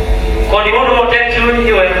song.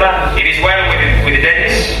 It is well with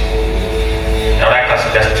Denis. I'd like us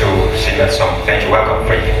just to sing that song. Thank you. Welcome,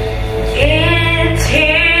 Free. It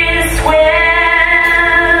is well.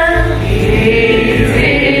 It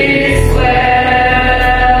is well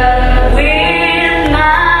with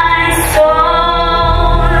my soul.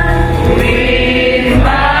 With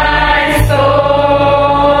my soul.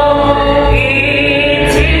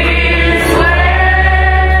 It is well.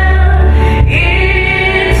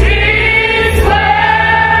 It is well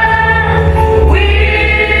with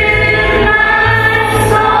my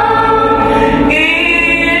soul.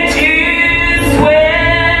 It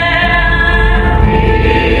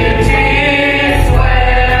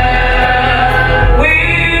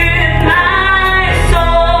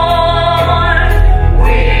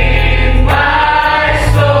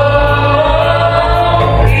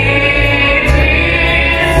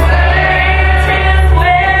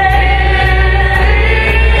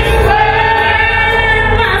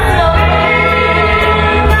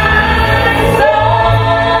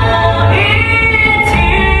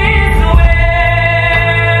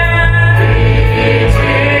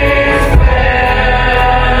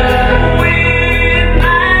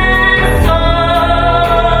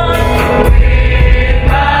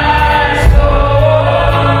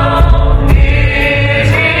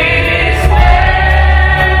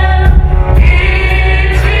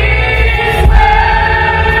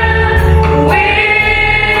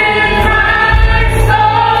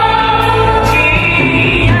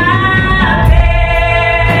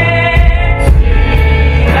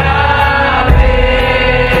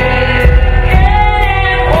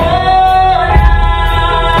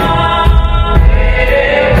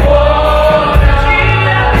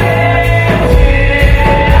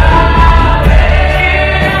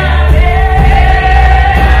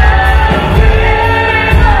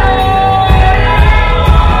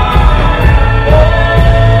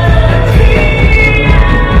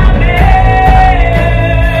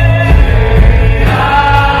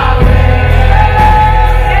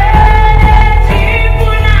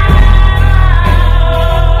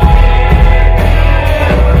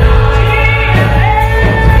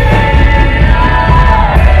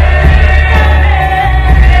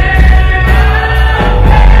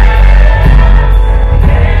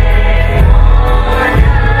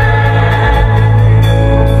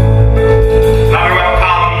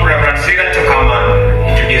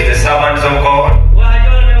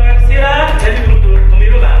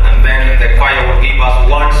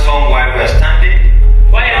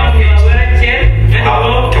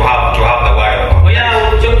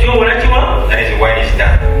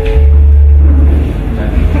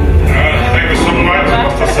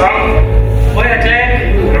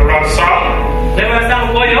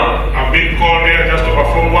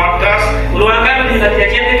one task, and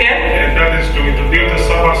that is to introduce the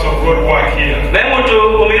servants of God who are here. Let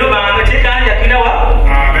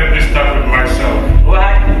me start with myself.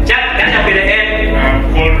 I'm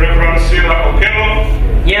called Reverend Lira,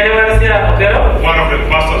 one of the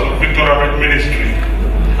pastors of Victoria Ministry.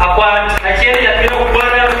 And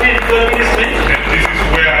this is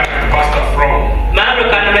where I pastor from.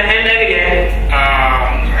 I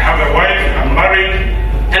have a wife, I'm married.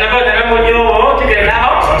 I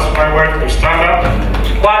asked my wife to stand up.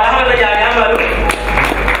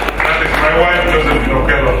 That is my wife, Josephine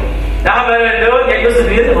Okello.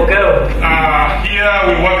 Here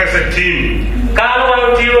we work as a team.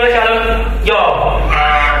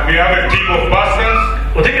 We have a team of pastors.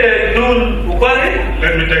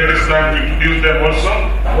 Let me take this time to introduce them also.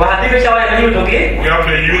 We have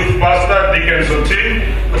the youth pastor, Deacons team.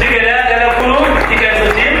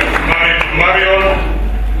 Married to Marion.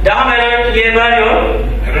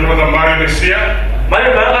 I don't know whether Marion is here.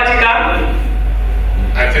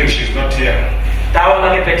 I think she's not here.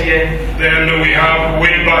 Then we have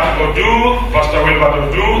Wilbert Odu, Pastor Wilbert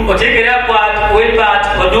Odu.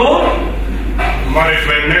 Married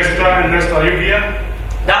to Nesta. Nesta, are you here?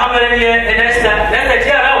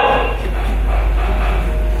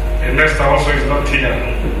 Nesta also is not here.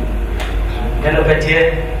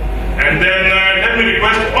 And then let me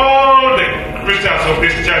request all the Christians of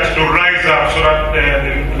this church to rise up so that the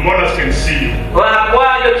mothers can see. All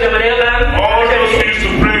those who used to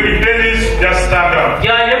pray with Denis, just stand up.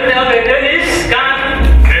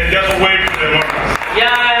 And just wave to the mothers.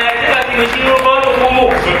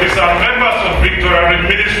 So these are members of Victoria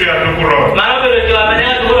Ministry at Lukuro.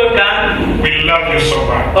 We love you so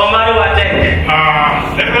much.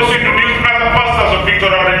 Let us introduce other pastors of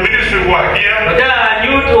Victoria Ministry who are here.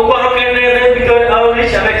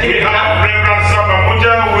 We have Reverend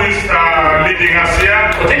Samamuja who is leading us here.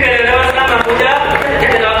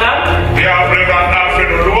 We have Reverend Alfred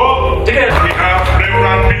Oluo. We have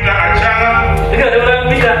Reverend Peter Achara.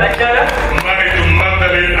 Married to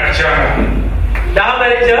Magdalene Achara.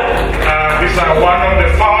 These are one of the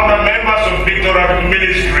founder members of Victoria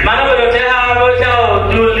Ministry.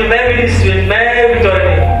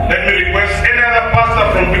 Let me request any other pastor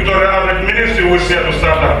from Victoria Ministry who is here to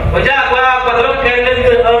stand up.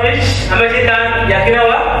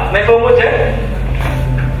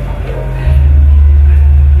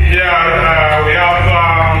 Yeah, we have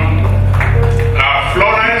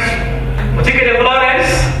Florence.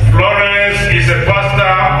 Florence is a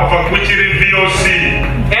pastor of Aguichiri VOC.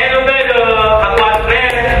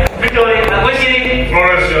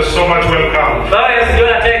 Florence, you're so much welcome.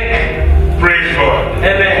 Praise God.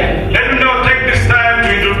 Amen. Let me now take this time to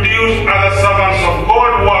introduce other servants of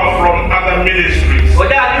God who are from other ministries. I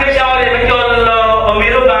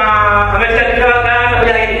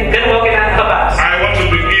want to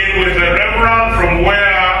begin with the Reverend from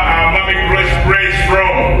where Mommy Grace prays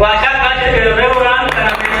from.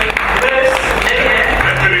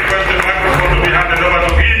 Let me request the microphone to be handed over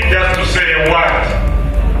to him just to say a word.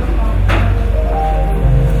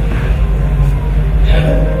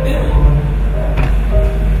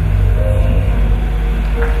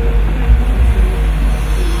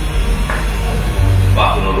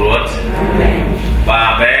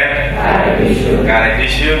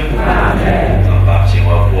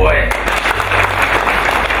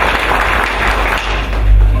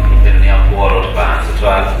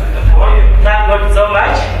 Thank God so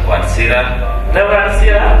much. Reverend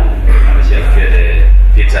Lira.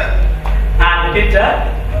 Peter. And Peter.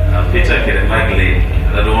 Peter kira Magdalene.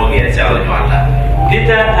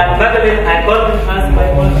 Peter and Magdalene, I call them as my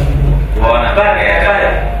one.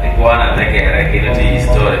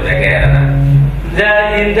 They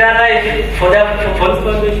are in their life for their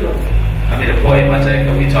salvation.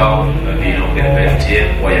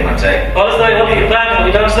 Also, I hope you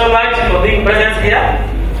thank so much for being present here.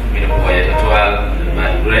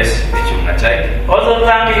 Also,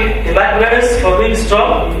 thank Emmanuel for being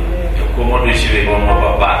strong. And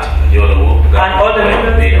all the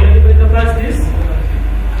members.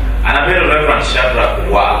 And I made a Reverend Shadrach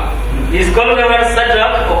Ogwang. He's called Reverend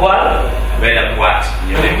Shadrach Ogwang.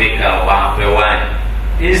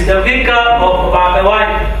 He's the vicar of Bambewan.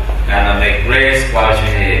 And I make grace while she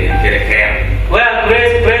in Kereken. Where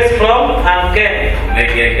grace prays from and came.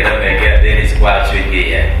 Make Denis while she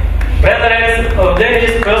here. Brethren of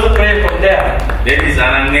Denis also pray from there. Denis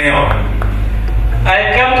Anangeo.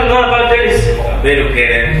 I come to know about Denis.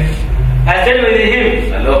 I stayed with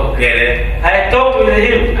him. I talked with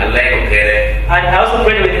him. And I also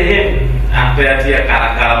prayed with him.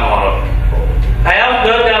 I have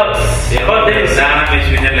no doubts about Denis.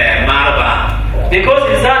 Because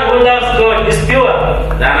his son who loves God is pure.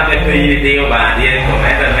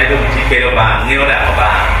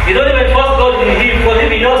 He don't even force God in him, for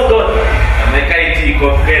him he knows God. And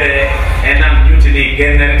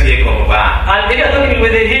if you're talking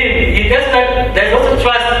with him, he does not, there's also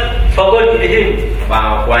trust for God in him.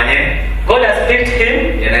 God has picked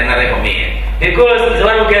him because he's the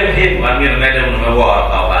one who gave him.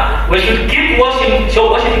 We should keep worshiping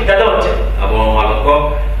the Lord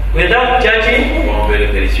without judging,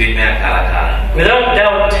 without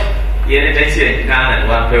doubt.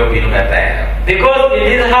 Because in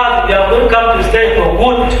his heart we have not come to stay for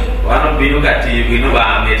good.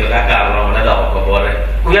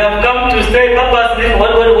 We have come to stay purposely for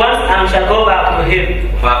what God wants, and we shall go back to him.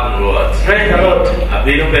 Praise the Lord.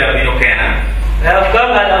 I have come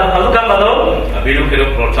and I have come alone.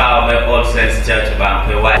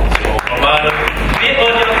 Be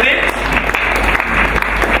on your feet.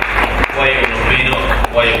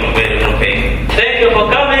 Thank you for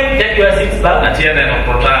coming. Take your seats back.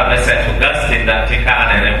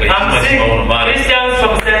 I'm seeing Christians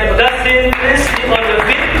from St. Augustine. Please be on your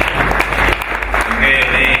feet.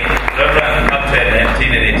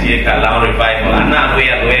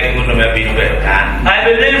 I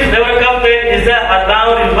believe Reverend Captain is there at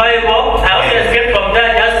Loud Revival. I also escaped from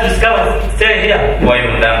there just to discover stay here.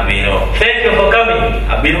 Thank you for coming.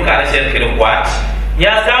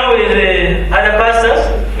 Yeah, come with the other pastors.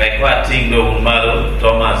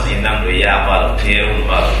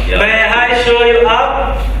 May I show you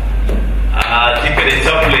up?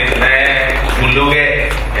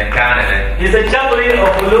 He's a chaplain of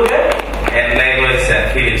Buluge. And language St.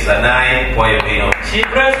 Philip's Anai. She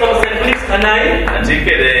prays from St. Philip's Anai. And she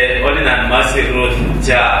get the Olinan Mercy Road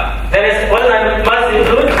job. There is Olinan Mercy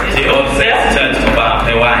Road. She also church to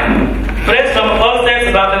Bampewan. Praise from all saints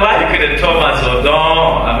about the wife. You could Thomas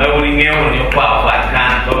O'Donnell, I'm owning you on your power. I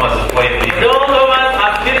can't Thomas O'Donnell. Thomas,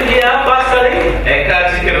 I've been here personally. I can't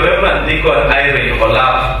see the Reverend Deacon Irene for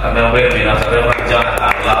love. I'm wearing as a Reverend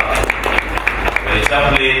Jonathan love. It's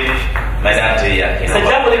simply my dad here. It's a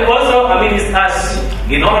chaplain also, I mean, it's us.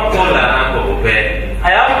 You know what? I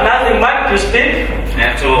have nothing much to speak.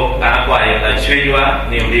 And so, I'm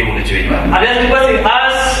just requesting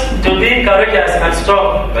us to be courageous and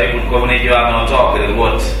strong.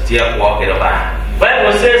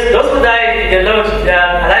 Bible says those who die in the Lord, they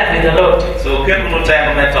are alive in the Lord. So let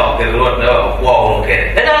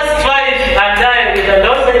us strive and die with the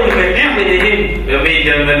Lord so that we can live with him.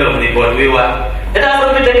 Let us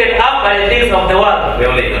not be taken up by the things of the world.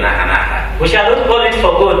 We shall not call it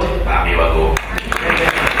for good.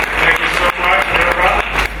 Thank you so much, Reverend.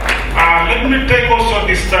 Let me take also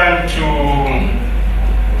this time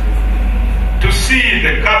to see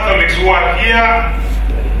the Catholics who are here.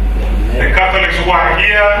 The Catholics who are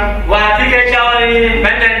here.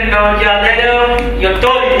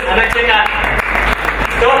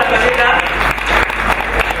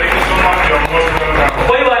 Thank you so much, you're most welcome.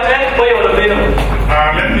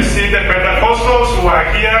 Let me see the Pentecostals who are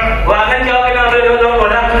here.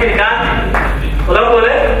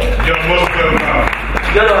 You're most welcome.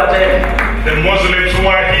 The Muslims who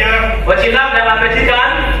are here.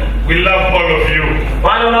 We love all of you.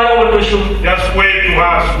 Just wave to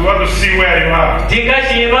us. We want to see where you are. The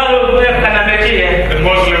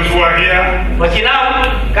Muslims who are here.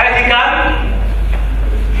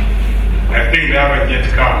 I think they haven't yet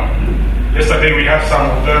come. Yesterday we had some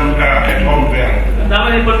of them at home there.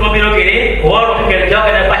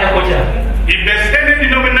 If there's any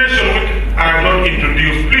denomination which I have not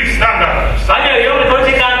introduced, please stand up.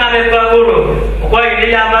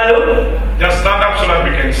 Just stand up so that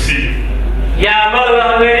we can see you.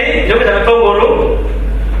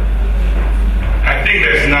 I think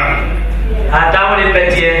there's none.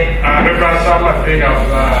 Reverend Sam, I think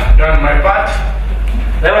I've done my part.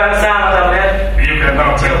 You can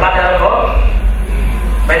now take part.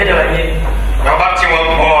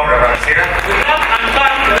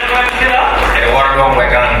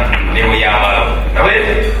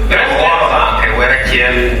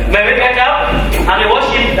 May we get up and we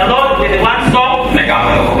worship the Lord with one song, and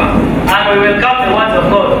we will come the words of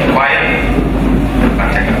God.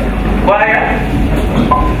 Choir.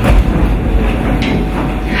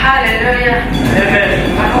 Hallelujah. Amen.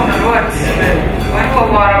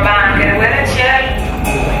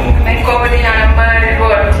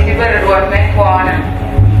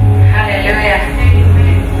 Hallelujah.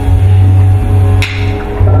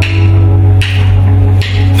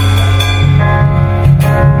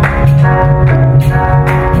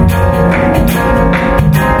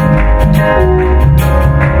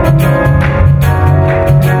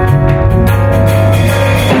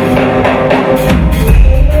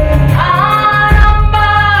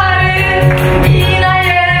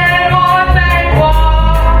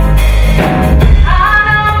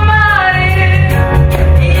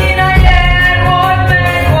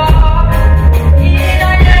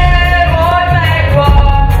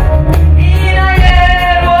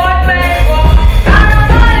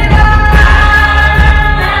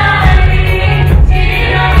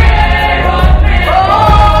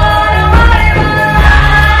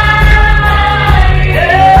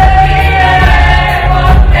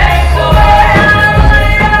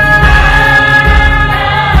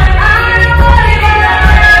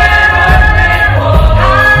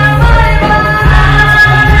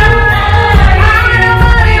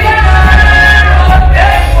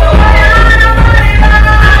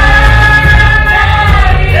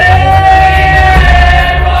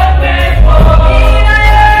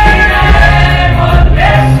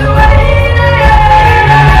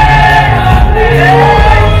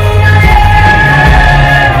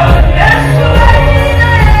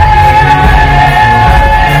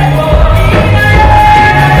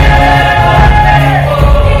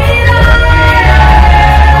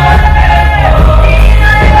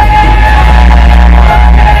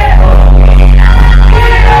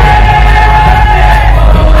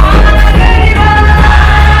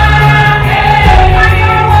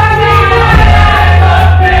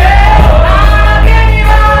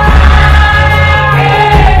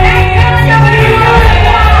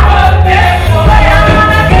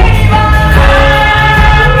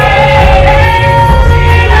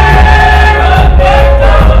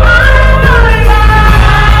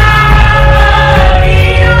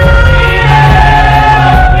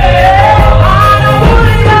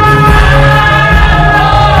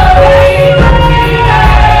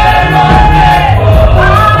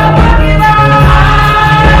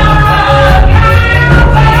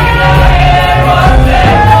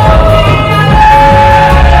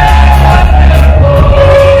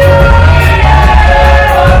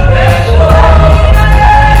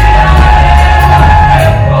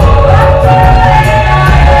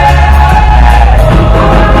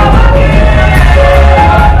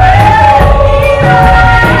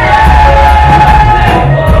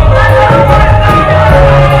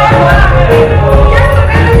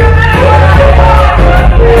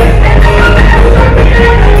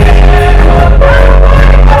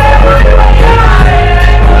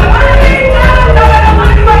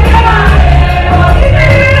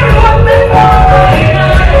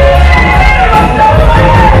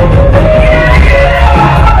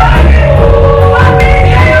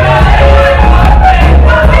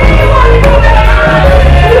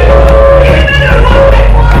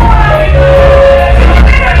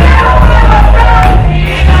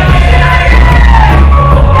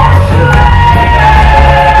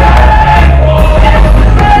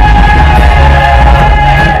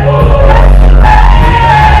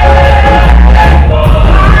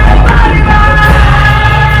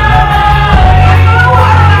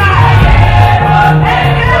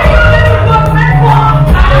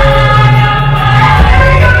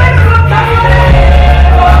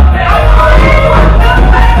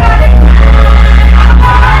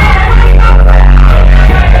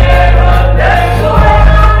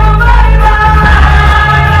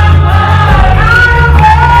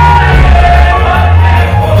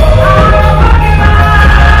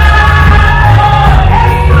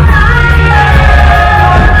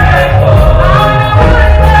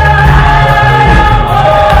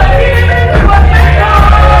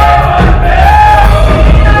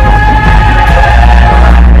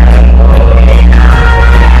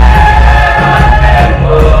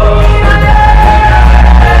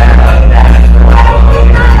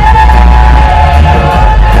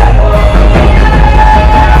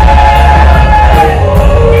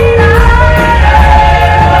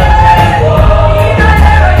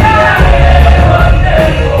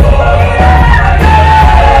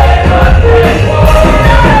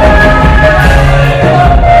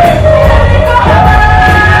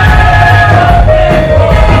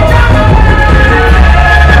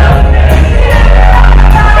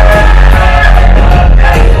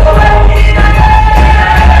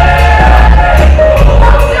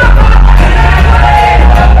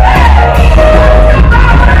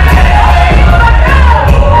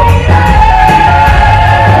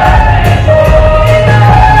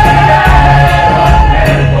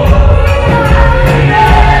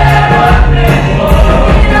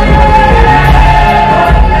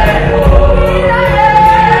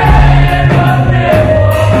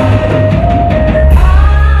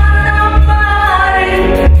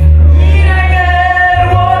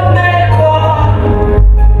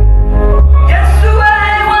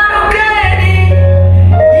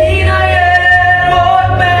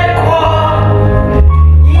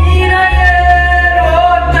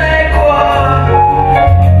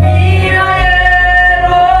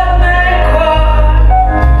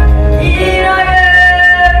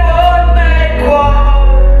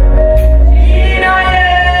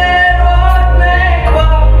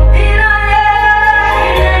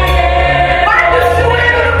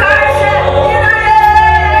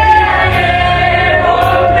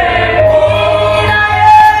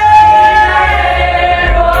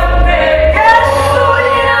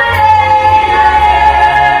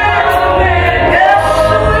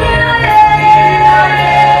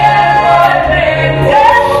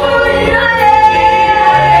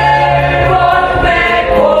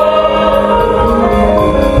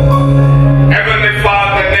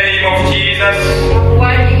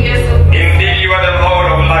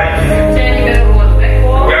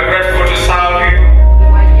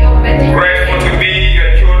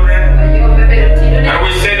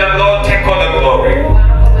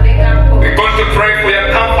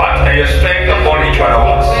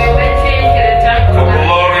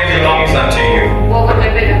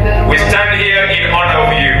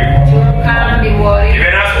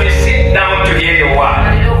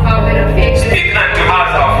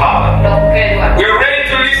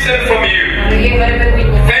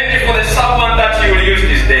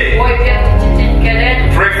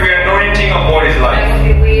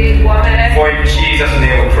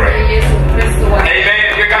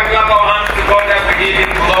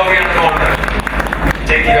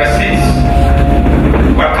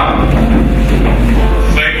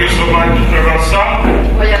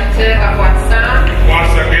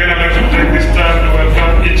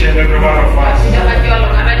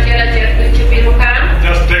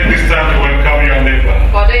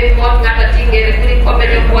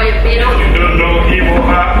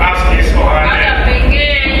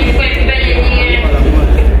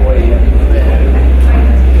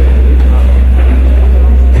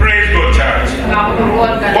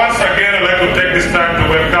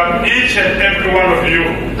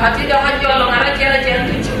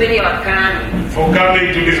 for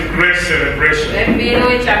coming to this great celebration.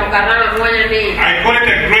 I call it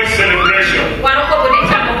a great celebration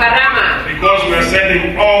because we are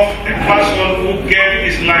sending off a person who gave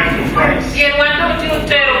his life to Christ.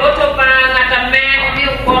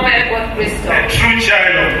 A true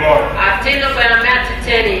child of God.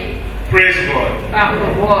 Praise God.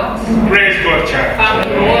 Praise God, child.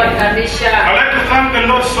 I'd like to thank the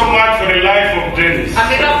Lord so much for the life of Denis.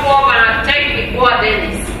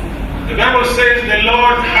 The Bible says the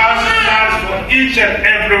Lord has plans for each and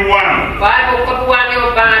every one.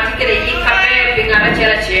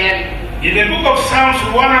 In the book of Psalms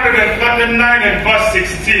 139 and verse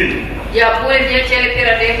 16.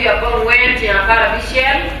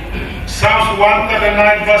 Psalms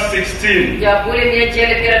 139 verse 16.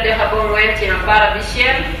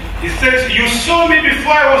 It says, you saw me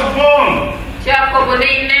before I was born,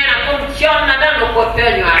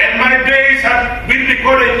 and my days have been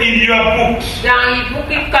recorded in your books before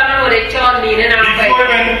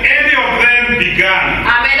even any of them began.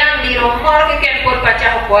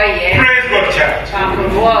 Praise God, church.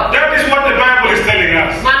 That is what the Bible is telling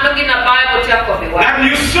us. And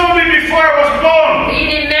you saw me before I was born.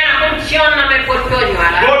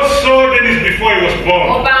 God saw Denis before he was born.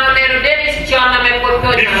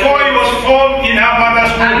 Before he was formed in her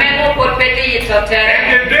mother's womb.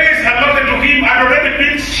 And the days allotted to him had already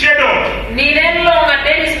been shadowed.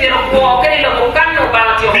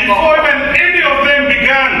 Before even any of them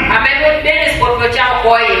began.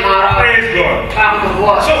 Praise God.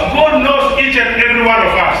 So God knows each and every one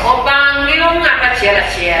of us.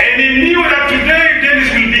 And he knew that today Denis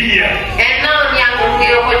will be here.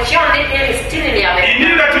 He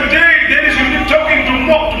knew that today Denis will be talking to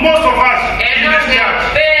most of us in this church.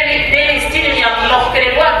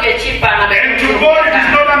 And to God it is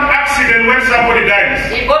not an accident when somebody dies.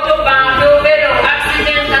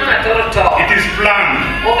 It is planned.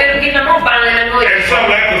 And so I'd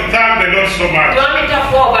like to thank the Lord so much.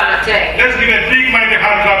 Let's give a big mighty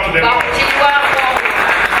hand clap to them.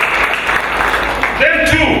 Then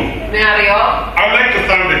too, I would like to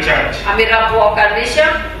thank the church.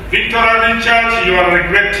 Victory Church, you are a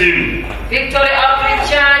great team. Victory Outreach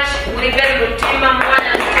Church, I want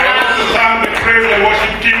to thank the praise and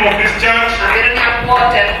worship team of this church.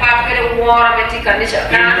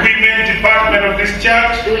 The women department of this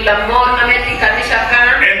church. And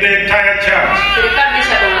the entire church.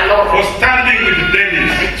 For standing with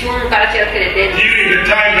Denis during the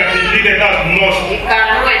time that he needed us most.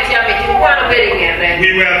 We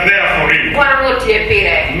were there for him.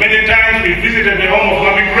 Many times we visited the home of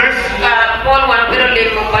Mommy Grace.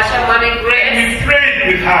 And we prayed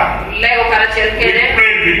with her. We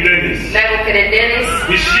prayed with Denis.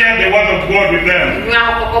 We shared the word of God with them.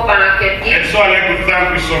 And so I'd like to thank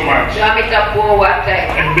you so much. And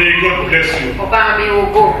may God bless you.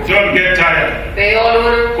 Don't get tired.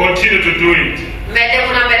 Continue to do it.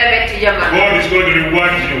 God is going to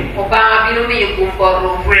reward you.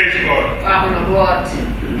 Praise God.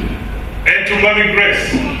 And to Mommy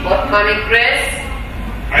Grace,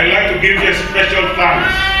 I'd like to give you a special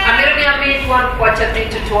thanks.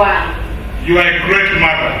 You are a great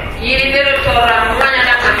mother.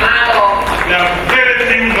 There are very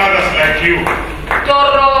few mothers like you.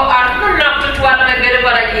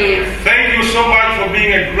 Thank you so much for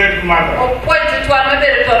being a great mother.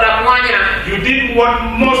 You did what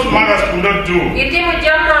most mothers could not do.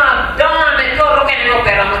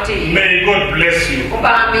 May God bless you.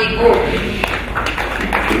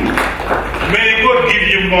 May God give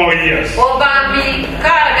you more years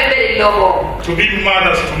to be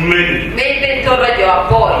mothers to many.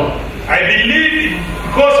 I believe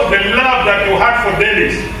because of the love that you had for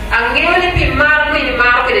Denis,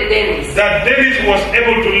 that Denis was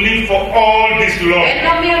able to live for all this long.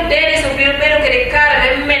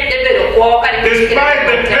 Despite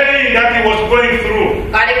the pain that he was going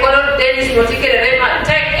through,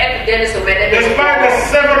 despite the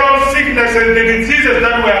several sicknesses and the diseases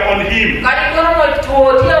that were on him,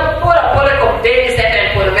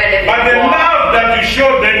 but the love that you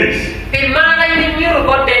showed Denis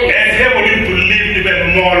enabled him to live even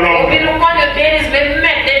more long.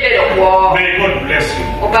 May God bless you.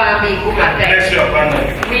 Bless you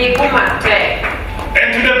abundantly. And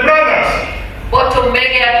to the brothers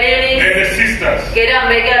and the sisters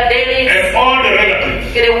and all the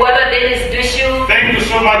relatives, thank you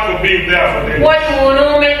so much for being there for them.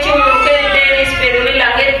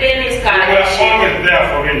 We were always there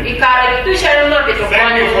for him.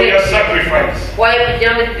 Thank you for your sacrifice.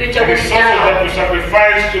 It is also that you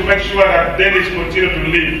sacrifice to make sure that Denis continue to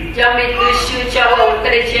live.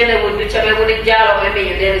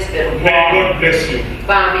 May God bless you.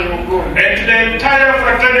 And to the entire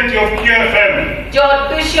fraternity of QFM,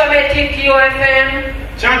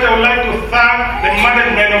 Church, I would like to thank the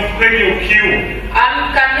management of Radio Q.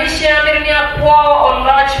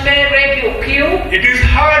 It is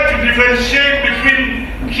hard to differentiate between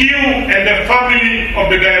Q and the family of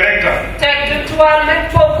the director.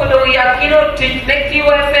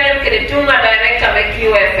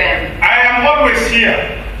 I am always here.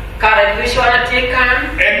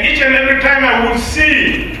 And each and every time I would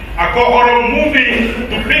see a cohort moving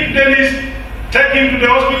to pick Denis, take him to the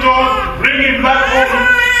hospital, bring him back home,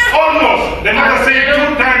 almost, the mother said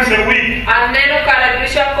 2 times a week.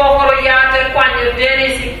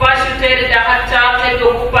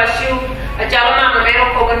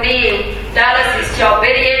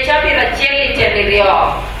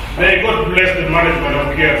 May God bless the management of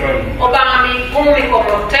KFM.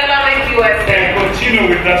 And continue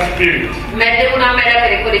with that spirit.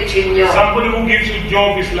 Somebody who gives you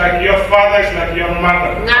job is like your father, is like your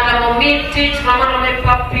mother.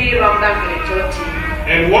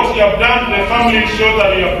 And what you have done to the family shows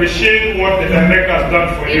that you appreciate what the director has done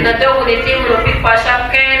for you.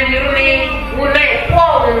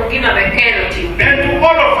 And to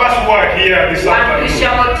all of us who are here this afternoon,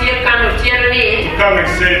 to come and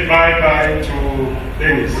say bye-bye to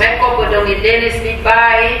Denis.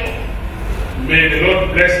 May the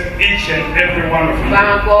Lord bless each and every one of you.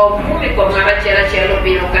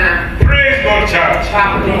 Praise God, church.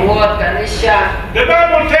 The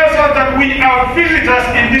Bible tells us that we are visitors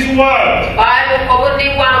in this world.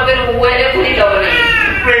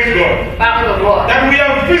 Praise God. That we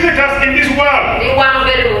are visitors in this world.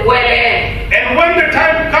 And when the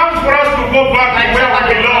time comes for us to go back to where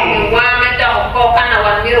we belong,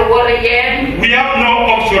 we have no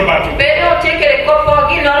option but to go.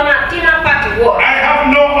 I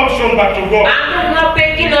have no option but to go.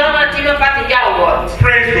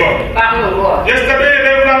 Praise God. Yesterday,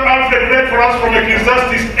 Reverend Alfred read for us from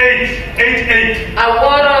Ecclesiastes 8:8.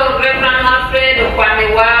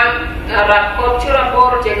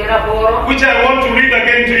 Which I want to read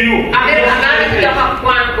again to you.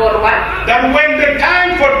 That when the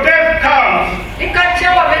time for death comes,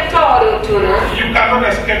 you cannot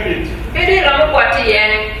escape it.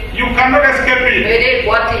 You cannot escape it.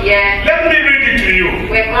 Let me read it to you.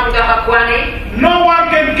 No one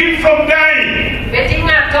can keep from dying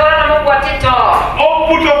or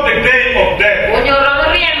put off the day of death.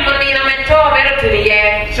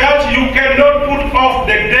 Church, you cannot put off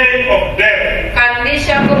the day of death.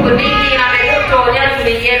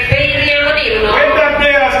 When that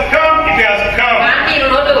day has come, it has come.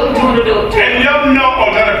 And you have no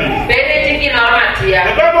alternative.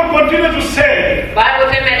 The Bible continues to say,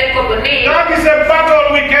 that is a battle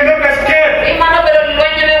we cannot escape.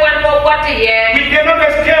 We cannot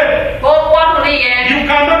escape. You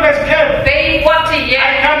cannot escape.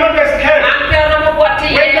 I cannot escape.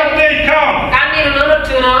 When that day comes,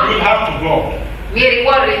 you will have to go.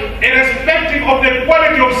 Irrespective of the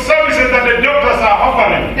quality of services that the doctors are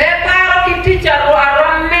offering.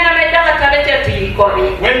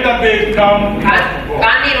 When that day comes, we have to go.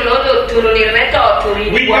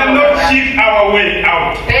 We cannot cheat our way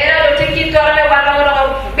out.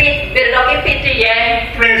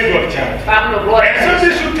 Praise God, church. And so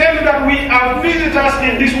this should tell you that we are visitors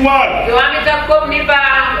in this world.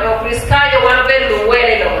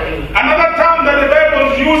 Another term that the Bible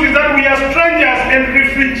uses is that we are strangers and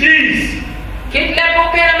refugees.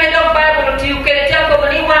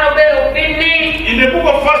 In the book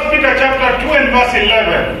of 1 Peter chapter 2 and verse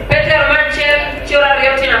 11.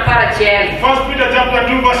 1 Peter chapter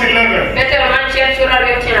 2 verse 11. It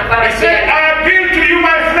says, I appeal to you,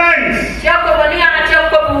 my friends.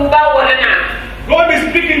 God is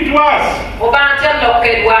speaking to us.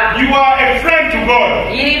 You are a friend to God.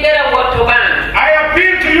 I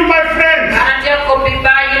appeal to you, my friends,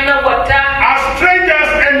 as strangers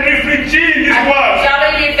and refugees in this world.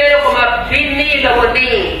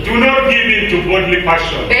 Do not give in to bodily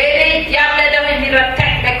passion.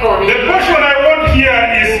 The portion I want here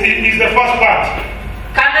is the first part.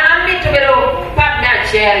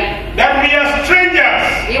 That we are strangers.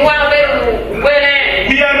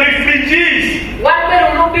 We are refugees.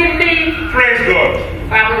 Praise God.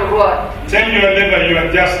 Tell your neighbor you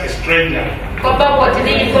are just a stranger. You are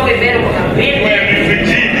a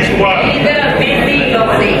refugee in this world.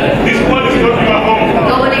 This world is not your home.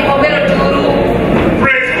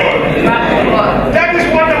 Praise God. That is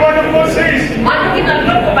what the word of God says.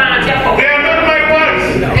 They are not my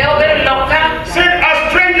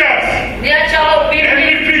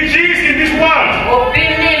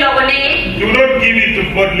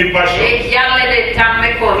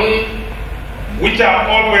which are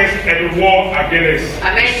always at war against.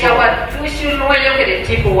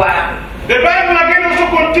 The Bible again also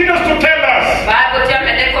continues to tell us,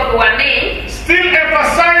 still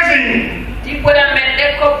emphasizing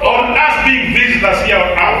on us being visitors here on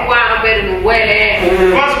earth.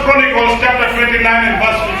 1 Chronicles chapter 29 and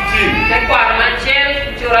verse 15.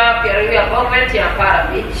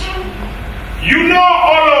 You know,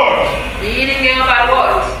 O Lord,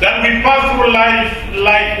 that we pass through life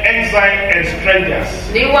like exile and strangers.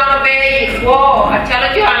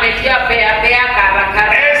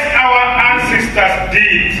 As our ancestors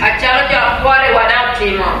did.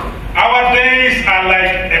 Our days are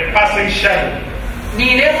like a passing shadow.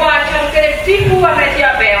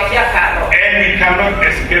 And we cannot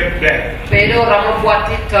escape death.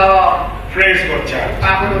 Praise God, child.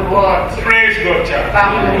 Praise God, child.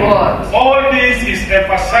 All this is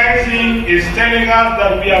emphasizing, is telling us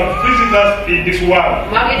that we are visitors in this world.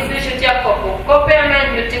 This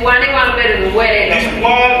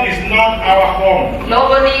world is not our home. When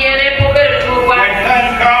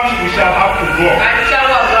time comes, we shall have to go.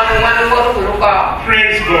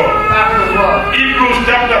 Praise God. Hebrews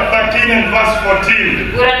chapter 13 and verse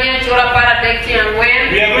 14.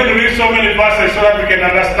 We are going to read so many verses so that we can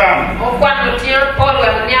understand.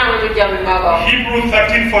 Hebrews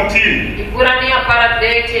 13:14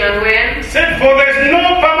 said, for there is no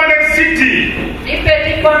permanent city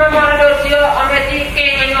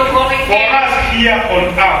for us here on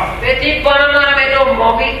earth.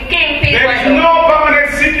 There is no permanent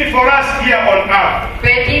city for us here on earth.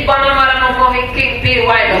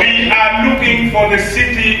 We are looking for the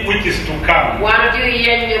city which is to come.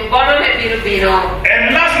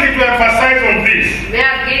 And lastly, to emphasize on this,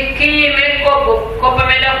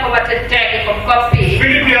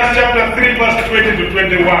 Philippians chapter 3 verse 20 to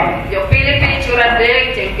 21.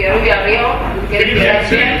 Philippians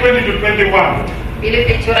 3, 20 to 21.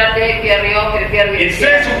 It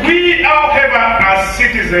says, we however are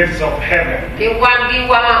citizens of heaven,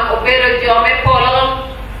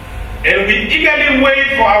 and we eagerly wait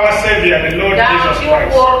for our Savior, the Lord Jesus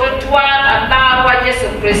Christ,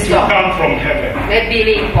 to come from heaven.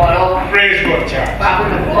 Praise God, child.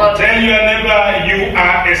 Tell your neighbor, you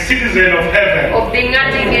are a citizen of heaven.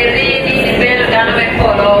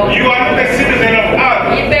 You are not a citizen of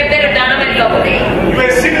earth. You are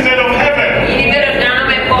a citizen of heaven.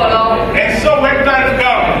 And so when time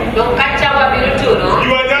comes, you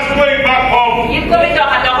are just going back home.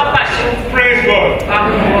 Praise God.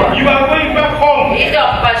 You are going back home. Here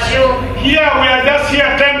we are just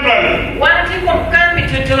here temporarily.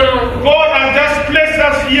 God has just placed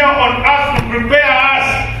us here on earth to prepare us,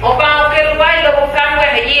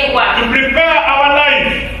 to prepare our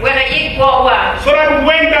life, so that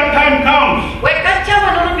when that time comes,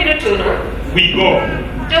 we go.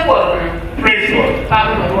 Praise God.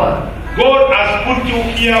 God has put you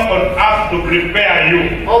here on earth to prepare you.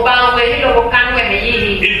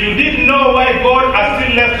 If you didn't know why God has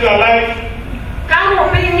still left your life,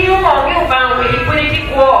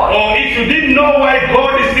 or if you didn't know why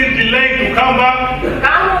God is still delaying to come back,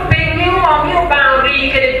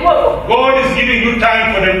 God is giving you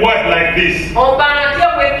time for the word like this, so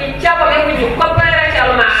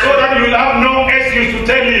that you will have no excuse to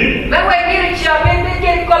tell him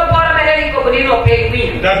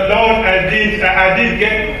that, Lord, I did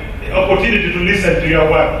get the opportunity to listen to your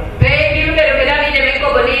word.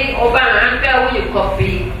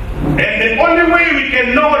 And the only way we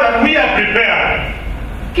can know that we are prepared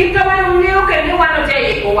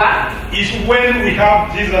is when we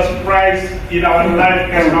have Jesus Christ in our life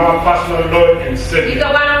as our personal Lord and Savior.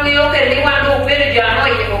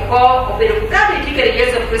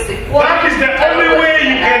 That is the only way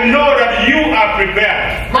you can know that you are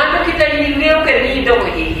prepared.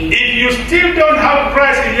 If you still don't have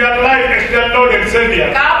Christ in your life as your Lord and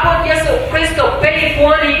Savior,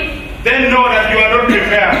 then know that you are not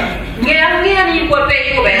prepared. You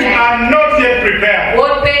are not yet prepared.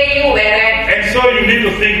 And so you need to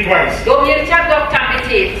think twice.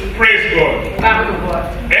 Praise God.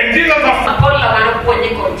 And Jesus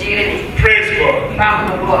praise God.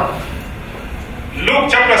 Luke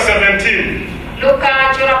chapter 17.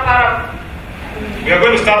 We are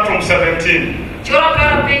going to start from 17.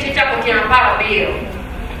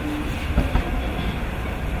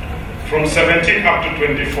 From 17 up to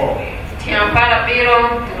 24.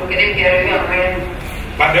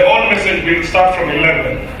 But the old message will start from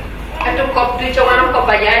 11.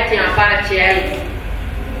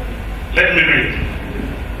 Let me read.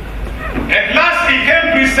 At last he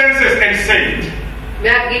came to his senses and said,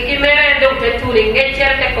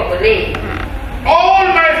 all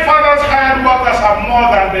my father's hired workers have more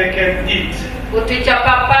than they can eat.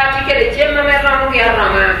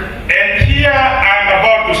 And here I'm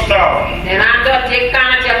about to start.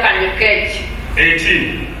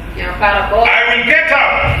 18. I will get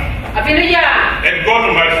up and go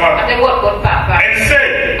to my father and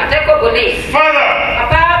say, Father,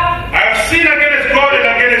 I have sinned against God and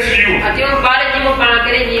against you,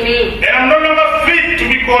 and I'm no longer fit to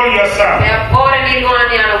be called your son.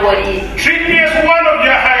 Treat me as one of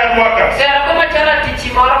your hired workers.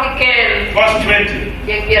 Verse 20.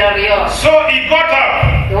 So he got up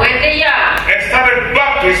and started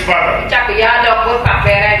back to his father.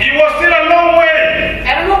 He was still a long way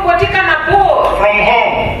from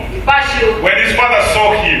home when his father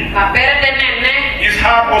saw him. His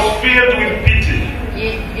heart was filled with pity.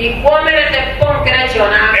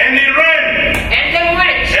 And he ran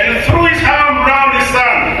and threw his arm round his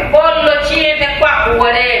son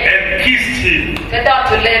and kissed him.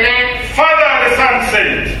 Father, the son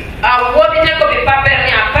said,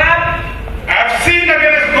 I have sinned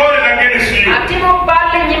against God and against you,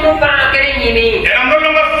 and I'm no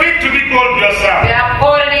longer fit to be called your son.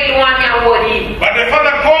 But the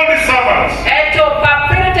father called his servants.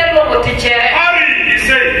 Hurry, he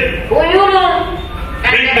said,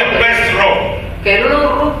 bring the best robe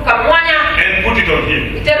and put it on him.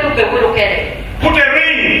 Put a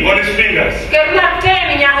ring on his fingers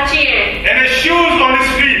and a shoes on his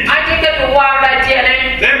feet.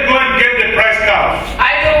 Then go and get the prize calf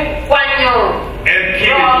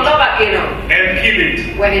and kill it.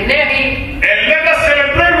 And let us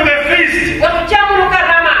celebrate with a feast.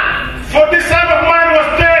 For this son of mine was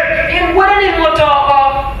dead,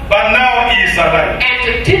 but now he is alive.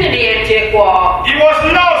 He was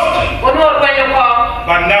lost,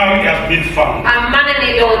 but now he has been found.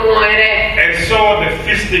 And so the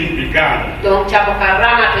feasting began.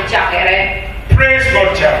 Praise God,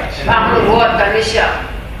 church.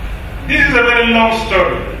 This is a very long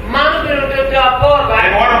story,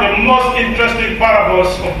 and one of the most interesting parables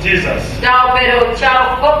of Jesus.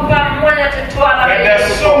 And there are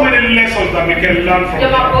so many lessons that we can learn from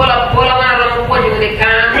it,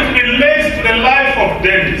 which relates to the life of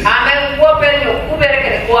Denis.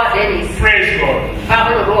 Praise God.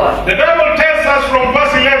 The Bible tells us from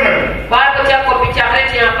verse 11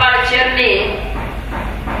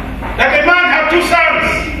 that the man had two sons,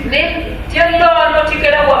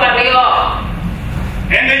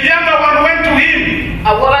 and the younger one went to him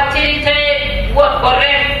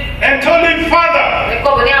and told him, Father,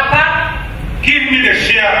 give me the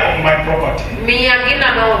share of my property.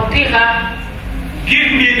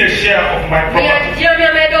 Give me the share of my property.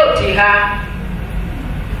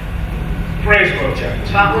 Praise God,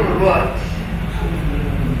 church.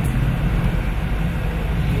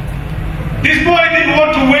 This boy didn't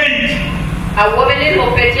want to wait.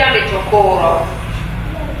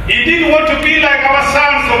 He didn't want to be like our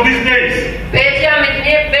sons of these days.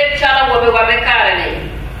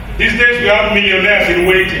 These days we have millionaires in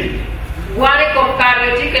waiting.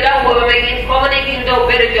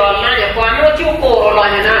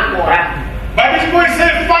 But this boy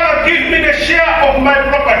said, Father, give me the share of my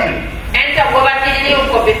property.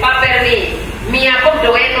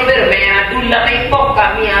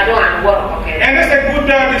 And as a good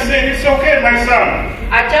dad, he said, it's okay, my son.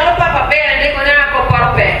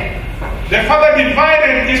 The father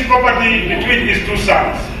divided his property between his two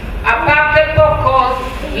sons.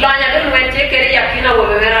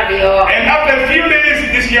 And after a few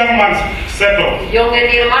days, this young man settled.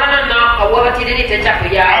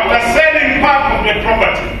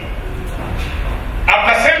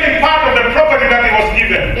 After selling part of the property, that he was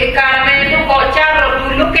given,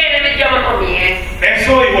 and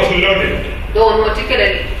so he was loaded.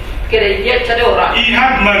 He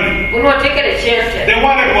had money. The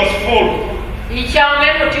wallet was full.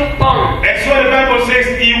 And so the Bible says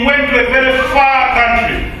he went to a very far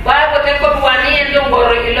country,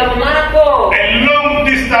 a long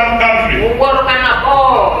distant country,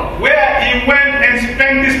 where he went and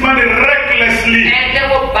spent this money recklessly.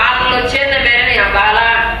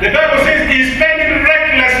 The Bible says he spent it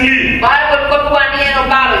recklessly.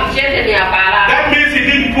 That means he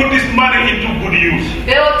didn't put this money into good use.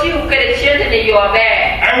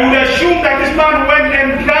 I would assume that this man went and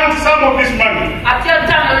drank some of this money.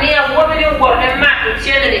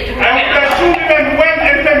 I would assume even went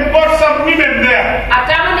and even bought some women there.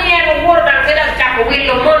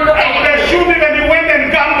 I would assume even he went and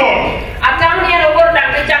gambled.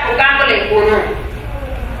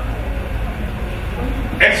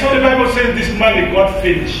 And so the Bible says this money got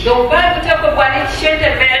finished.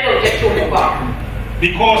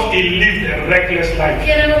 Because he lived a reckless life.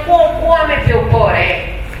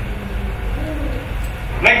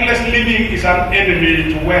 Reckless living is an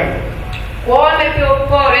enemy to wealth.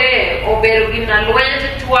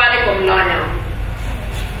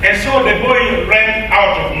 And so the boy ran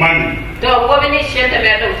out of money.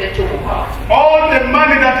 All the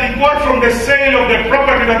money that he got from the sale of the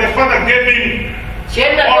property that the father gave him,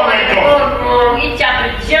 all went off.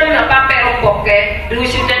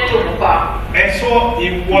 And so he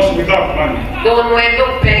was without money.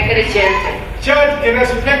 Church,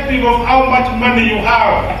 irrespective of how much money you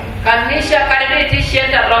have,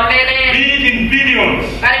 be it in billions,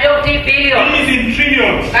 be it in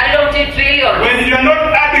trillions, when you are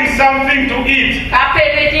not adding something to it,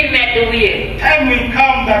 time will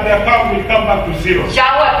come that the account will come back to zero.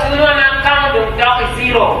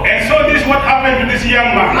 And so this is what happened to this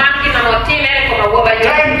young man.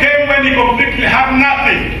 Time came when he completely had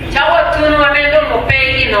nothing.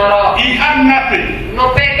 He had nothing.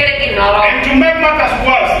 And to make matters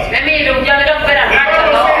worse, the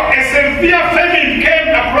Bible says a severe famine came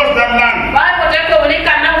across that land.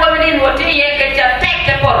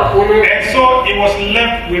 And so he was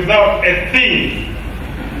left without a thing.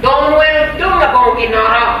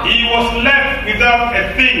 He was left without a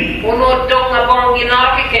thing.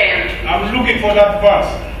 I'm looking for that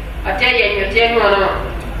verse.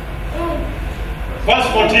 Verse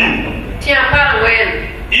 14.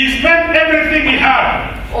 He spent everything he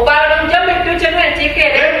had.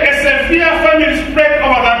 Then a severe famine spread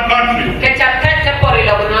over that country.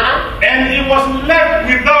 And he was left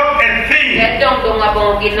without a thing.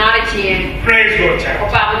 Praise God, child.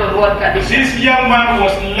 This young man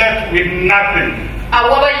was left with nothing.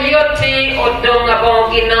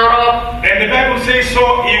 And the Bible says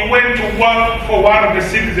so he went to work for one of the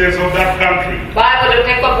citizens of that country.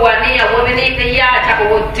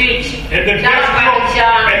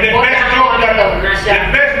 And the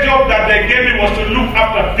best job that they gave him was to look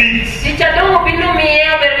after pigs.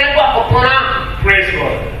 Praise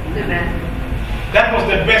God. That was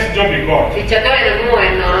the best job he got.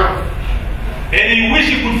 And he wished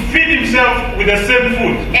he could feed himself with the same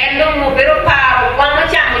food.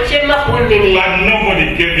 But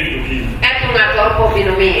nobody gave it to him.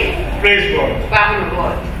 Praise God.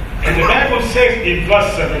 And the Bible says in verse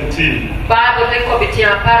 17.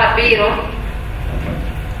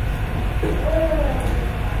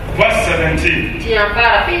 Verse 17.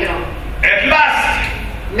 At last,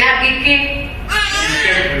 he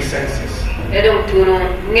came to his senses.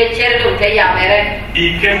 He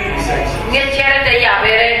came to his senses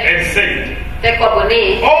and said,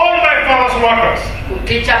 all my father's workers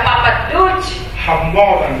have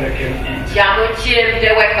more than they can eat.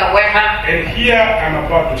 And here I'm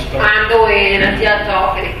about to stop.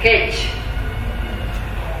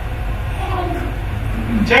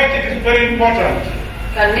 Church, it is very important.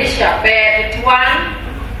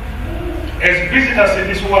 As visitors in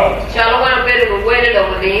this world,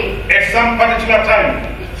 at some particular time,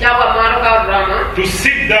 to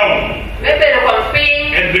sit down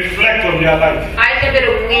and reflect on your life.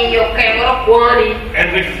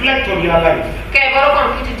 And reflect on your life.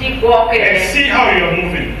 And see how you are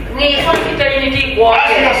moving.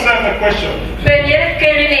 Ask yourself a question.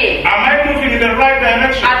 Am I moving in the right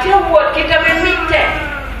direction?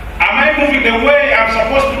 Am I moving the way I'm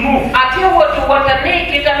supposed to move?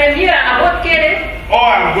 Or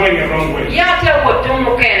I'm going the wrong way?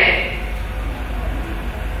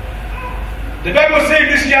 The Bible says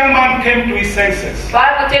this young man came to his senses.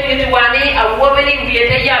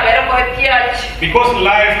 Because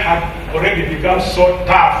life had already become so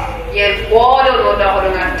tough.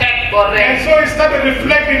 And so he started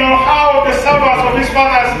reflecting on how the servants of his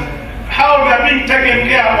fathers, how they are being taken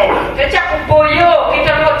care of.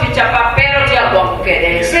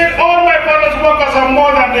 He said, all my father's workers are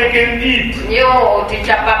more than they can eat.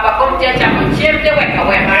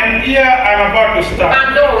 And here I'm about to start.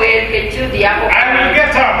 I will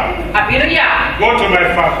get up, go to my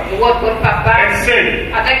father, and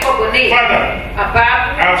say, Father,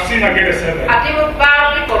 I've sinned against heaven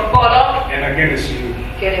and against you.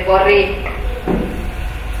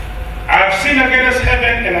 I've sinned against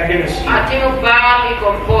heaven and against you.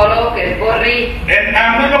 And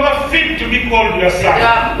I'm no longer fit to be called your son.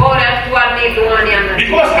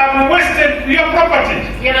 Because I've wasted your property.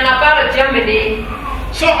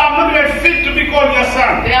 So I'm not even fit to be called your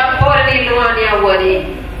son.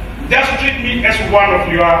 Just treat me as one of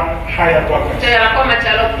your higher workers.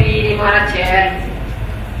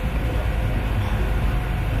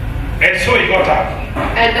 And so he got up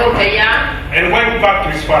and went back to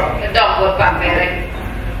his father.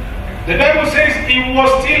 The Bible says he was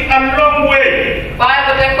still a long way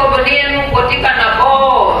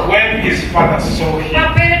when his father saw him.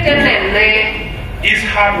 His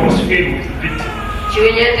heart was filled with pity.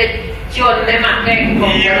 He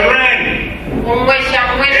ran and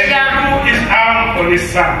threw his arm on his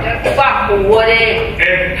son and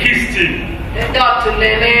kissed him.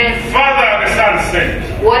 Father, the son said,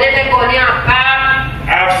 I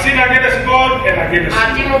have sinned against God and against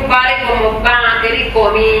you,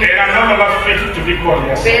 and I'm no longer fit to be called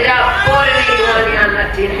your son.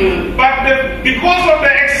 But because of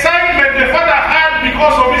the excitement the father had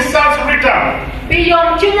because of his son's return,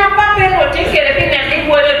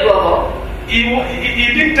 he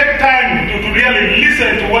didn't take time to really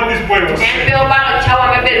listen to what this boy was saying.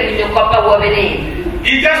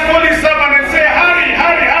 He just called his servant and said, hurry,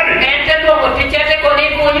 hurry, hurry.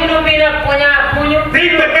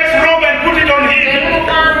 Bring the best robe and put it on him.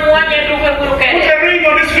 Put a ring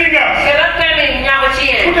on his fingers.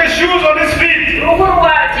 Put the shoes on his feet.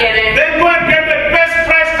 Then go and get the best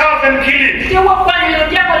price calf and kill it.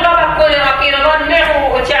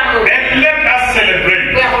 And let us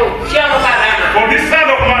celebrate. For this son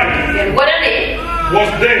of mine was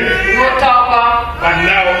dead, but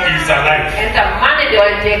now he's alive.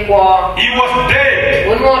 He was dead,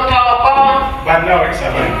 but now he's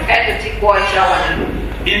alive.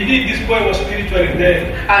 Indeed, this boy was spiritually dead.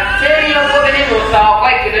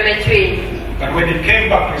 But when he came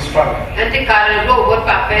back to his father, he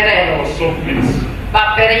was so pleased.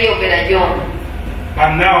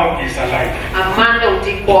 But now he's alive.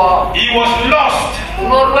 He was lost,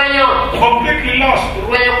 completely lost.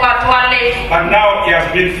 But now he has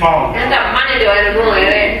been found.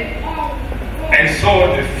 And so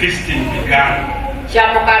the feasting began.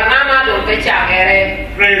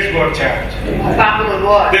 Praise God, church.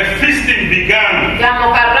 The feasting began.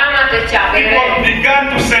 People began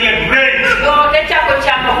to celebrate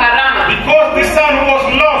because the son who was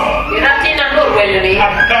lost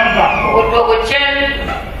had come back.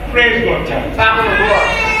 Praise God, church.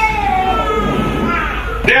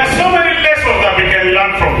 There are so many lessons that we can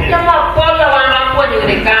learn from here.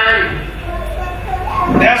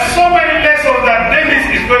 There are so many lessons that Denis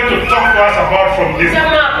is going to talk to us about from this.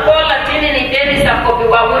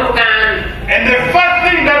 And the first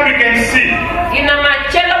thing that we can see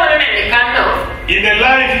in the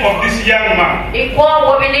life of this young man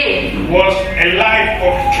was a life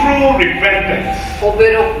of true repentance.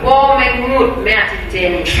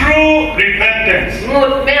 True repentance.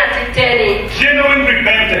 Genuine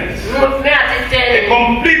repentance. A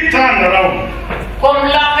complete turnaround.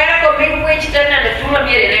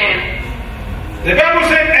 The Bible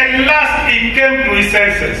said at last he came to his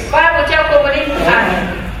senses.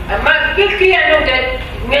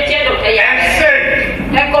 And said,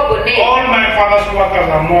 all my father's workers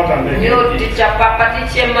are more than they can eat.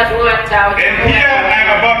 And here I am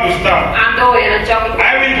about to start. I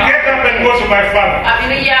will get up and go to my father and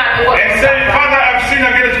say, Father, I've sinned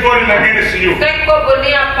against God and against you. And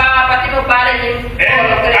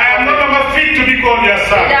I am no longer fit to be called your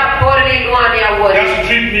son. Just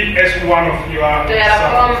treat me as one of your sons.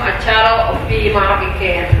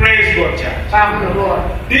 Praise God, church.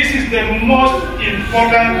 This is the most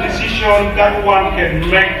important decision that one can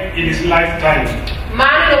make in his lifetime. And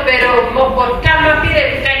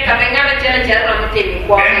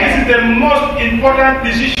this is the most important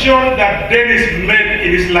decision that Denis made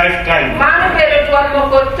in his lifetime.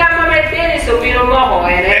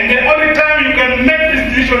 And the only time you can make this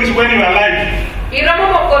decision is when you are alive.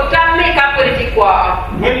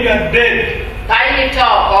 When you are dead,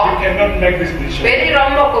 you cannot make this decision.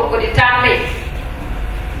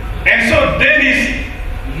 And so Denis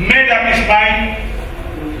made up his mind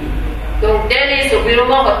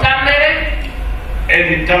and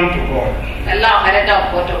he turned to God.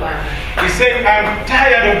 He said, I'm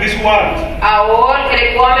tired of this world.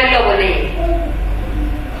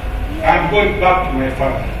 I'm going back to my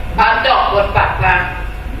father.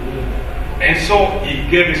 And so he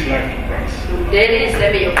gave his life to Christ. He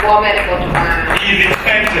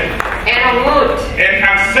repented and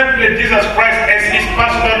accepted Jesus Christ as his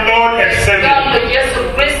personal Lord and Savior.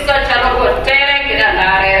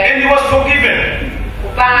 And he was forgiven.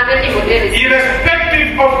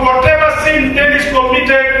 Irrespective of whatever sin Denis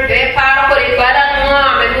committed,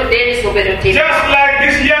 just like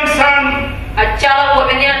this young son,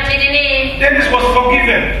 Denis was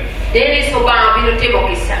forgiven.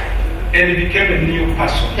 And he became a new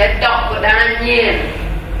person.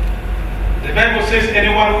 The Bible says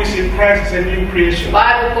anyone who is in Christ is a new creation. The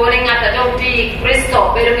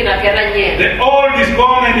old is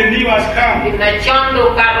gone and the new has come.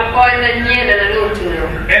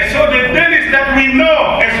 And so the Denis that we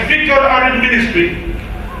know as Victor Allen Ministry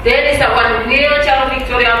Denis one wheelchair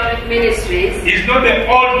Victoria Ministries. It's not the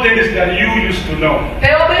old Denis that you used to know.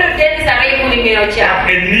 Pero Denis are wheelchair.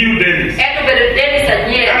 A new Denis. Denis a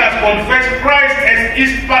new. That has confessed Christ as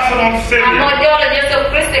his personal Savior.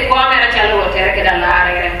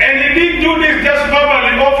 And he didn't do this just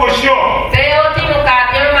verbally or for sure.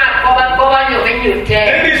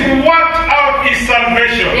 Denis worked out his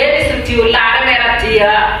salvation.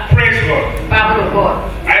 Praise God.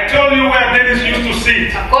 I told you where Denis used to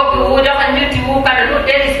sit.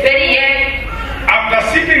 After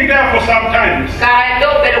sitting there for some time,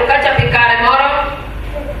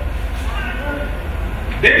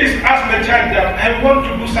 Denis asked the church that I want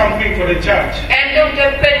to do something for the church. And they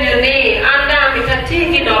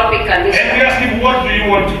asked him, what do you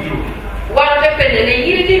want to do?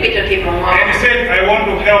 And he said, I want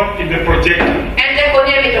to help in the projector.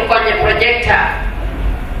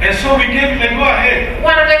 And so we gave him a go ahead.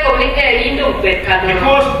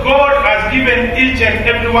 Because God has given each and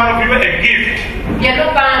every one of you a gift.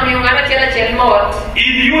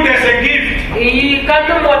 In you there's a gift. And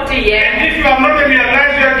if you have not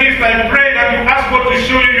realized your gift, I pray that you ask God to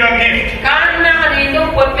show you your gift.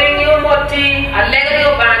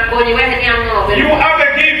 You have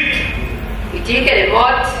a gift.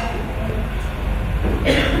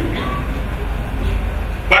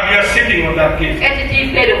 But you are sitting on that gift. You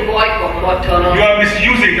are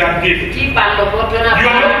misusing that gift. You are not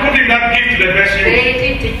putting that gift to the best use.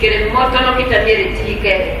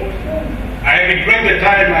 I regret the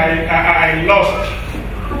time I lost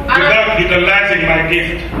without utilizing my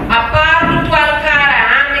gift.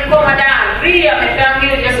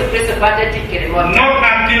 Not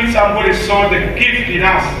until somebody saw the gift in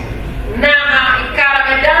us.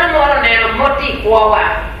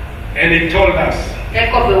 And he told us that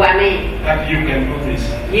you can do this.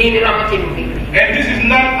 And this is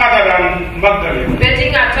none other than Magdalene. And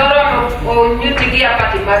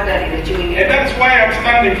that's why I'm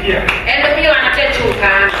standing here.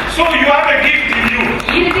 So you have a gift in you.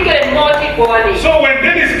 So when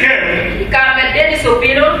Denis came,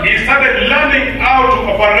 he started learning how to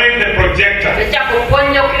operate the projector.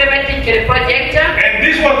 And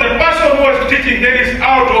this was the person who was teaching Denis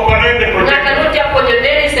how to operate the projector.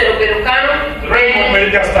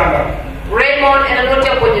 Raymond and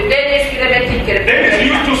Dennis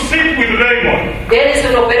used to sit with Raymond.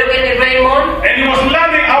 And he was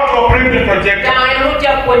learning how to operate the projector.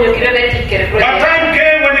 But time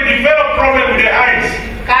came when he developed problem with the eyes.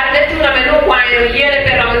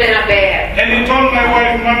 And he told my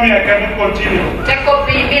wife, Mommy, I cannot continue.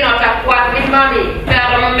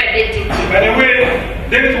 By the way,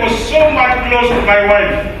 Dennis was so much close to my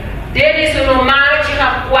wife.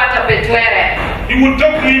 He would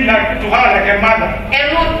talk to me to her like a mother.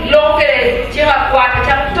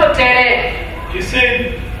 He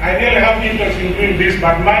said, I really have interest in doing this,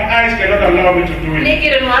 but my eyes cannot allow me to do it. And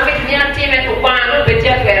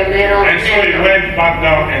so he went back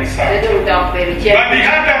down and sat. But he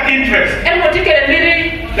had that interest.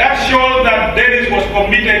 That shows that Denis was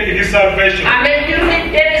committed in his salvation.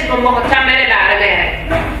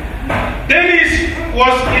 Denis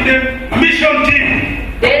was in the mission team.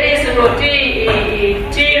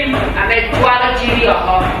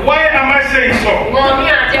 Why am I saying so?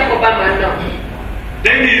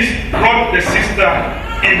 Denis brought the sister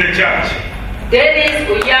in the church. I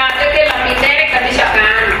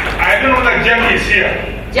don't know that Jackie is here.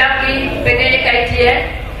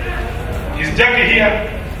 Is Jackie here?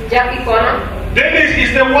 Denis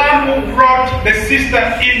is the one who brought the sister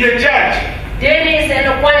in the church. And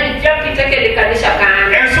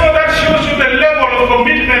so that shows you the level of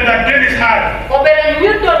commitment that Denis had.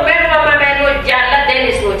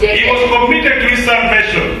 He was committed to his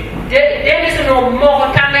salvation.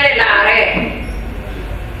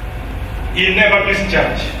 He never missed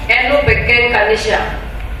church.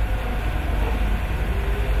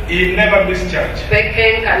 He never missed church.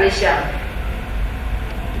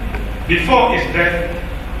 Before his death,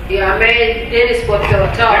 Denis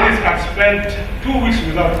had spent 2 weeks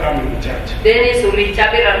without coming to church.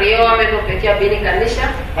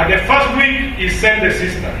 But the first week, he sent the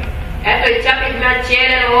sister.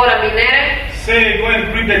 Say, go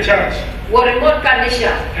and greet the church.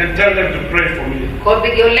 And tell them to pray for me.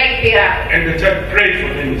 And the church prayed for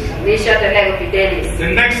Denis. The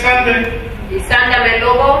next Sunday,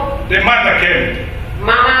 the mother came.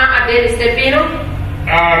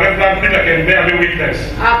 Reverend Peter can bear me witness.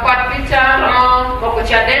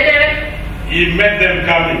 He met them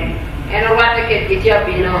coming. And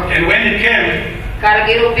when he came,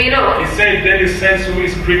 he said, Denis sends you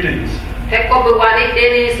his greetings.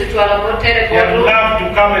 He had loved to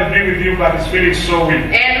come and be with you, but he's feeling so weak.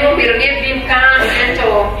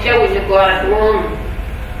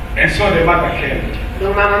 And so the mother came.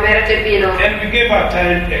 And we gave her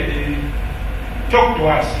time and he talked to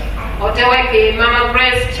us.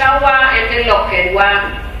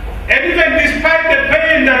 And even despite the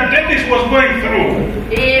pain that Denis was going through,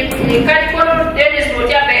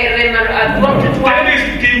 Denis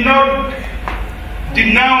did not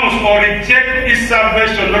denounce or reject his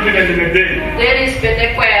salvation, not even in a day.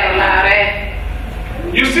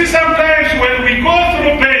 You see, sometimes when we go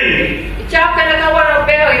through pain,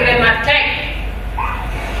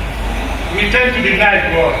 we tend to deny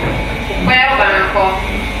God.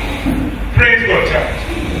 Praise God, church.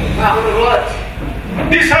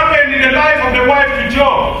 This happened in the life of the wife to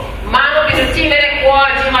Job.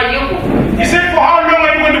 He said, for how long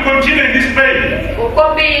are you going to continue in this pain?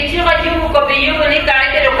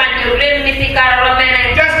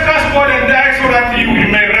 Just ask God and die so that you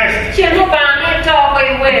may rest.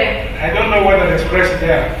 I don't know whether it's rest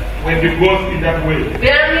there when you go in that way.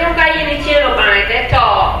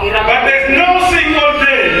 But there's no single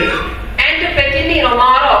day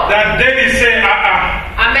that Denis say,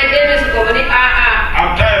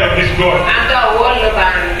 I'm tired of this God.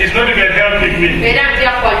 It's not even helping me.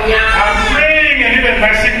 I'm praying and even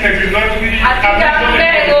my sickness is not really.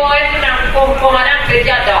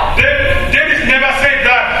 Denis never said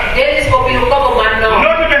that.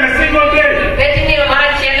 Not even a single day.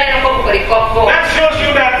 That shows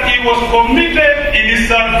you that he was committed in his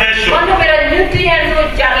salvation.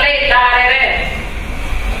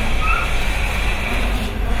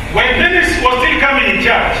 When Denis was still coming in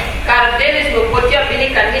church,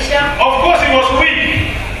 of course he was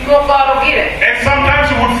weak. And sometimes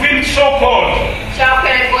he would feel so cold.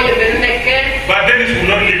 But Denis would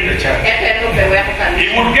not leave the church. He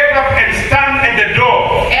would get up and stand at the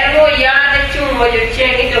door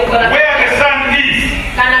where the sun is.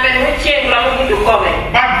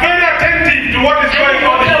 But very attentive to what is going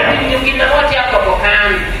on here.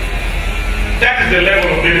 That is the level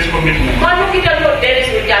of Denis' commitment.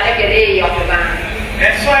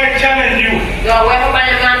 And so I challenge you.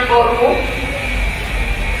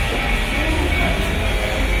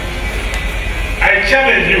 I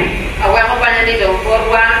challenge you.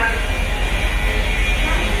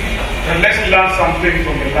 And let's learn something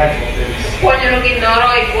from the life of Denis.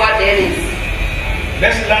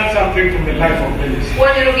 Let's learn something from the life of Denis.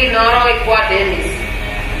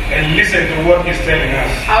 And listen to what he's telling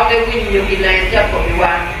us.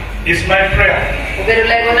 It's my prayer.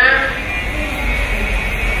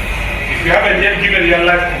 If you haven't yet given your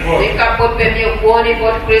life to God,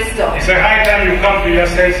 it's a high time you come to your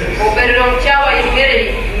senses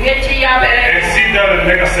and sit down and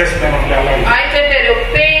make assessment of your life.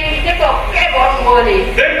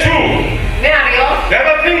 Then too, the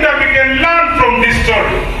other thing that we can learn from this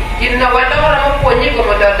story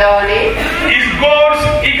is God's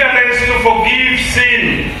eagerness to forgive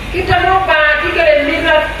sin.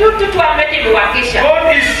 God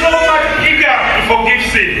is so much eager to forgive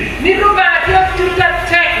sin.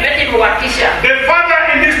 The father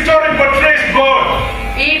in this story portrays God.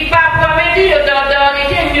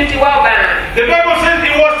 The Bible says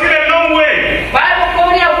he was still a long way.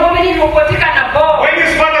 When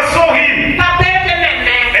his father saw him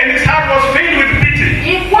and his heart was filled with pity,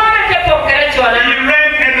 he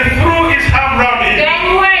ran and threw his arm around him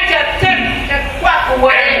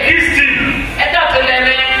and kissed him.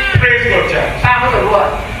 Praise God, church.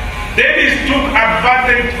 Denis took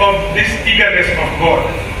advantage of this eagerness of God.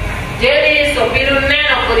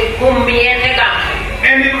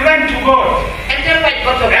 And he ran to God.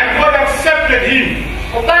 And God accepted him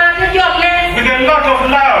with a lot of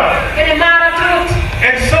love.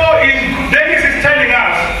 And so Denis is telling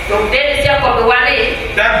us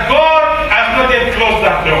that God has not yet closed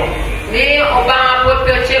that door.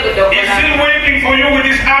 He's still waiting for you with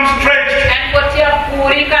his arms stretched.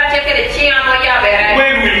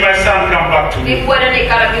 When will my son come back to me?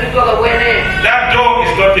 That door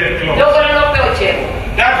is not yet closed.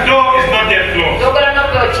 That door is not yet closed.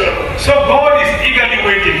 So God is eagerly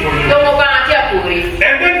waiting for you.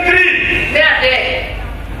 And then three,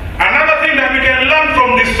 another thing that we can learn from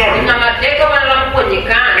this story,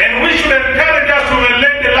 and we should encourage us to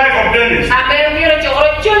relate the life of Denis,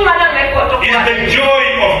 is the joy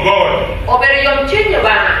of God.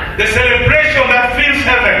 The celebration that fills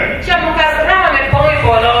heaven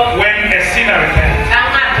when a sinner repents.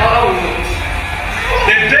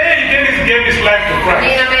 The day Denis gave his life to Christ,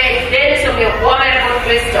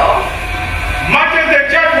 much as the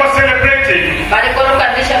church was celebrating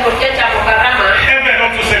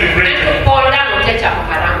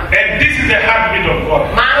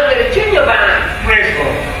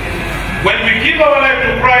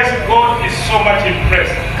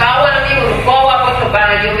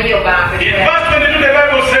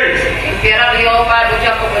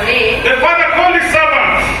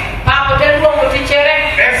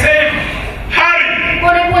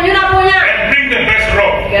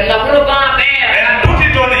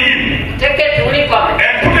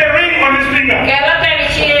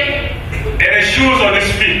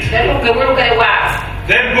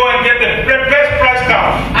Then go and get the best price cow.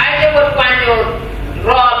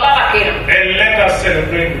 And let us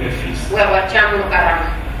celebrate with a feast.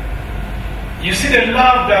 You see the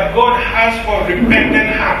love that God has for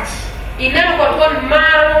repentant hearts.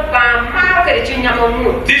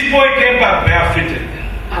 This boy came back barefooted.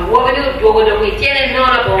 And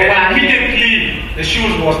immediately the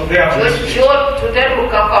shoes was there on his feet.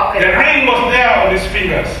 The ring was there on his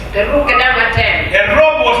fingers. A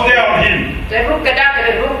robe was there on him.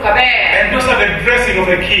 And those are the dressing of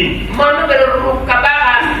the king.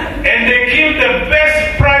 And they killed the best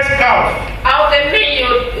price cow.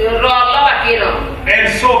 And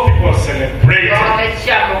so people celebrated.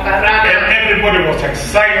 And everybody was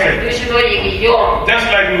excited. Just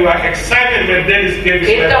like we were excited when Denis gave his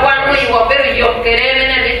life.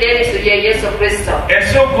 And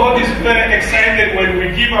so God is very excited when we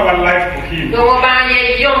give our life to Him.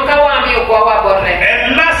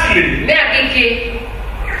 And lastly,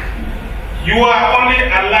 you are only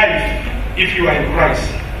alive if you are in Christ.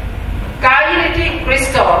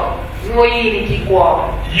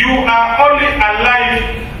 You are only alive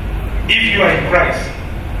if you are in Christ.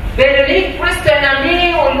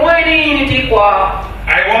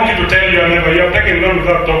 I want you to tell your neighbor, you have taken long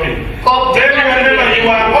without talking. Tell your neighbor, you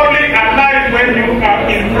are only alive when you are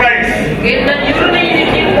in Christ.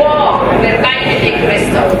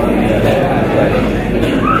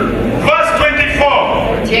 Verse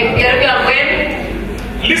 24.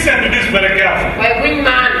 Listen to this very carefully.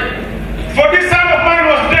 For this son of mine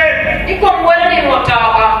was dead.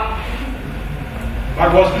 But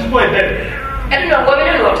was this boy dead?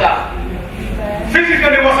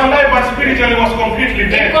 Physically was alive, but spiritually was completely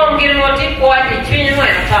dead.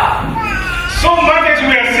 So much as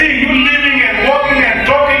we are seeing you living and walking and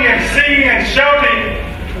talking and singing and shouting,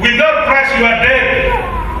 without Christ you are dead.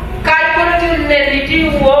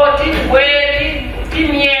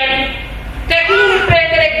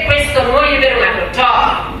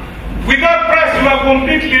 Without Christ you are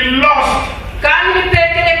completely lost.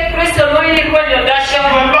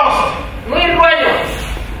 You are lost.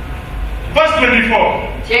 Verse 24.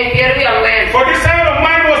 For this son of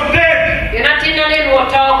mine was dead,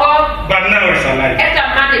 but now is alive.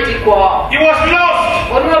 He was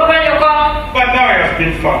lost, but now he has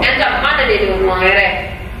been found.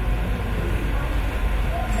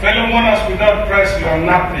 Fellow mourners, without Christ you are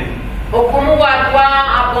nothing.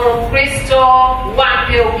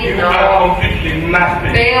 You are completely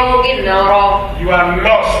nothing. You are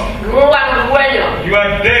lost. You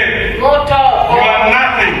are dead. You are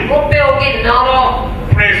nothing.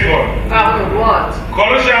 Praise God.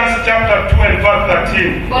 Colossians chapter 2 and verse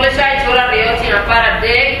 13.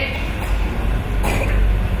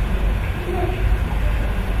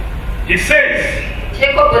 It says,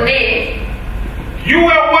 you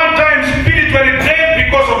were one time spiritually dead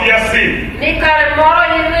because of your sin.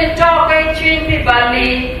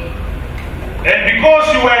 And because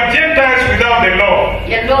you were Gentiles without the law.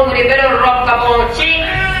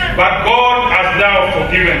 But God has now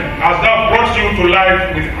forgiven, has now brought you to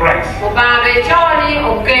life with Christ.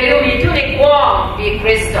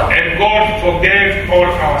 And God forgave all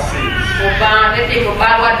our sins.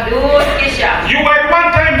 You were one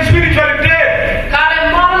time spiritually dead.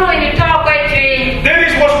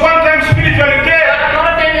 Denis was one time spiritually dead.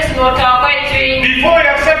 Before he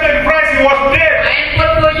accepted Christ, he was dead.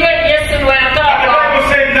 But the Bible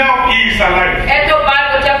says now he is alive.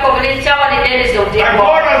 And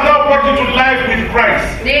God has now brought you to life with Christ.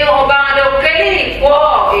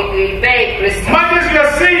 Much as we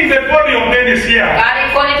are seeing the body of Denis here,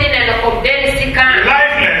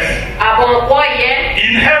 lifeless,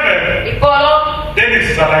 in heaven, Denis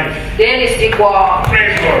is alive.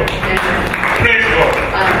 Praise God. Praise God.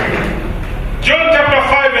 John chapter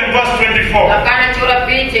 5 and verse 24.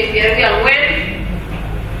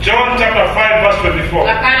 John chapter 5 verse 24.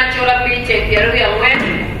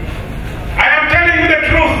 I am telling you the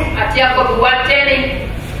truth.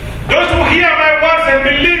 Those who hear my words and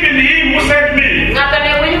believe in him who sent me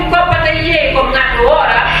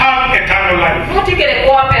have eternal life.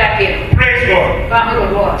 Praise God.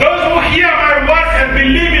 Those who hear my words and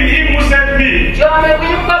believe in him who sent me,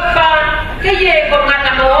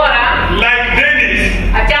 like Denis,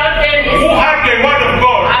 who had the word of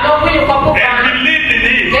God and believed in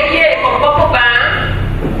him,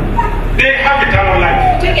 they have eternal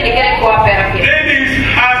life. Denis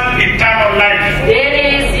has eternal life.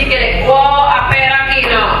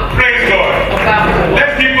 Praise God.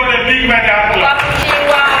 Let's give God a big man hand clap.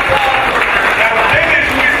 Denis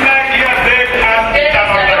who is like here dead has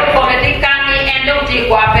eternal life.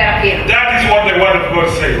 That is what the word of God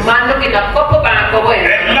says.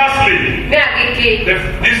 And lastly, this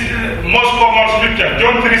most common scripture,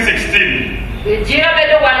 John 3:16.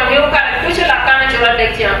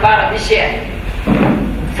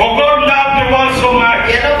 For God loved the world so much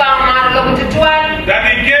that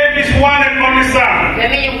He gave His one and only Son, so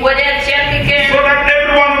that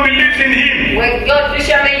everyone who believes in Him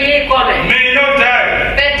may not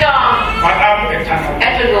die, but have eternal life.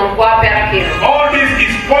 All this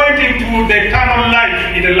is pointing to the eternal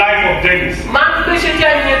life in the life of Denis.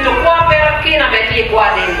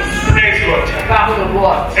 Praise God.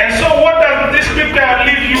 And so what does this scripture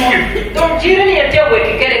leave you with?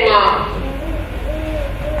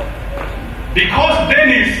 Because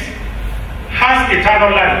Denis has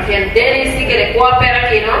eternal life,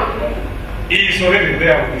 he is already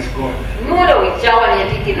there with his God.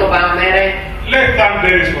 Let's thank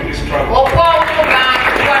Denis for this trouble.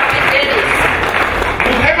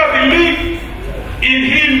 Whoever believes in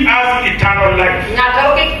him has eternal life.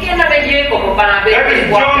 That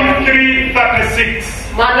is John 3:36.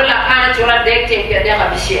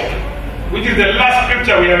 Which is the last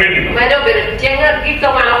scripture we are reading.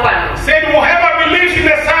 Said whoever believes in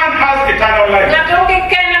the Son has eternal life.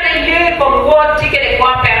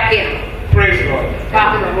 Praise God.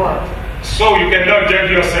 So you cannot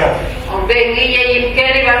judge yourself.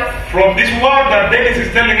 From this word that Denis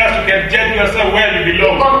is telling us, you can judge yourself where you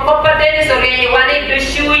belong.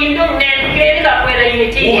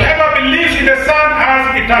 Whoever believes in the Son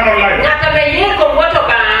has eternal life.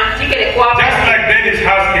 Just like Denis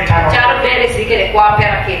has eternal life.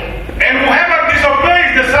 And whoever disobeys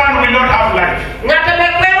the Son will not have life,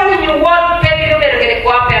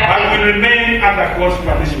 but will remain under God's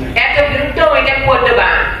punishment.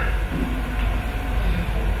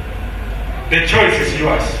 The choice is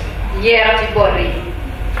yours.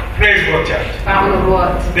 Praise God, church.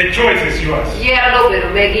 The choice is yours.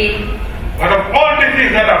 But of all the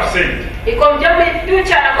things that I've said,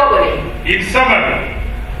 in summary,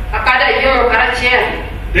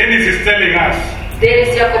 Denis is telling us,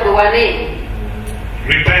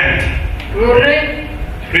 repent.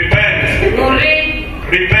 Repent.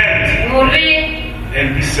 Repent.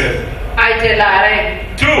 And be saved.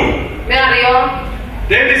 2.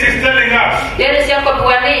 Denis is telling us,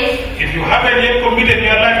 if you haven't yet committed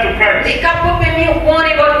your life to Christ,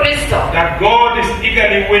 that God is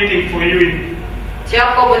eagerly waiting for you. He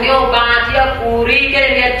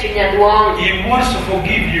wants to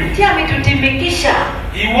forgive you.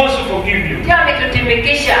 He wants to forgive you.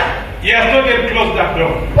 He has not yet closed that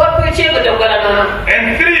door.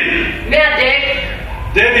 And 3,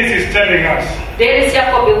 Denis is telling us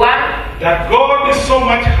that God is so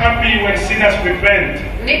much happy when sinners repent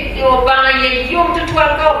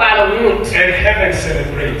and heaven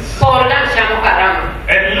celebrates.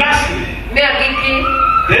 And lastly,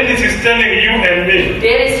 Denis is telling you and me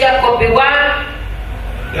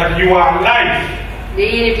that you are alive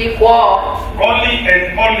only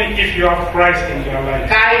and only if you have Christ in your life.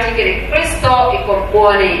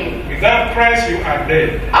 Without Christ you are dead.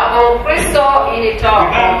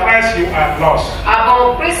 Without Christ you are lost. And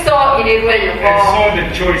so the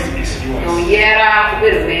choice is yours.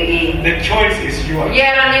 The choice is yours. Tell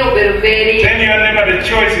your neighbor the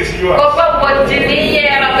choice is yours.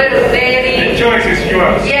 The choice is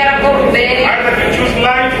yours. Either to choose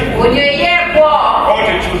life or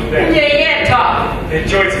to choose death. The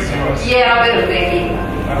choice is yours.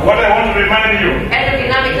 And what I want to remind you,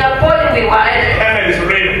 heaven is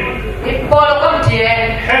real.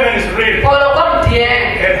 Heaven is real.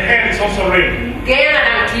 And hell is also real.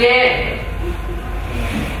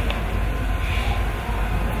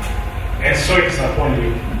 And so it is upon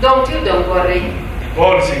you. Don't worry.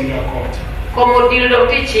 God is in your court.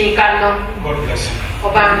 God bless you.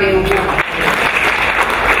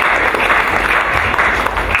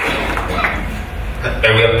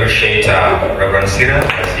 We appreciate Reverend Lira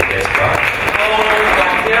as he gets back.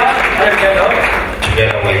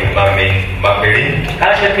 Together with Mommy Magdalene.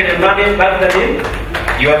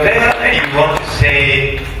 You are there and you want to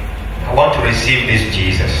say, I want to receive this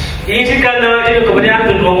Jesus to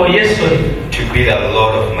be the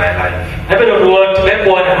Lord of my life,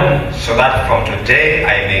 so that from today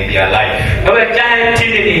I may be alive,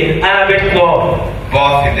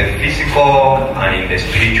 both in the physical and in the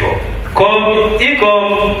spiritual. You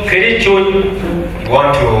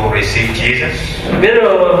want to receive Jesus to be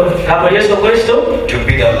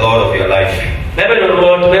the Lord of your life, so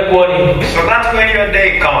that when your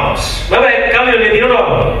day comes,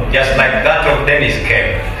 just like that of Denis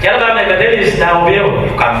came, you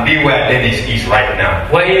can be where Denis is right now,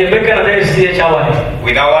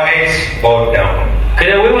 with our heads bowed down.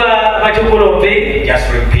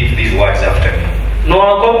 Just repeat these words after me. Do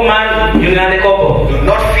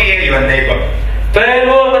not fear your neighbor.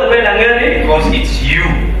 Because it's you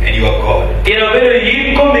and your God. You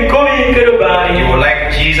would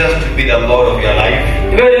like Jesus to be the Lord of your life.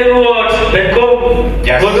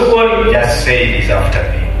 Just say this after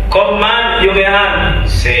me.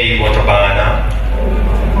 Say Gotabana.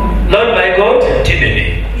 Lord my God,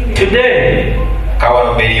 today I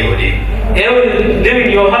will live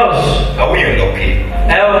in your house. I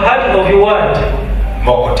have heard of your word.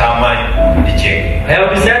 I have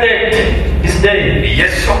decided this day,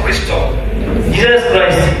 Jesus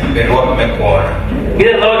Christ, be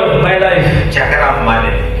the Lord of my life.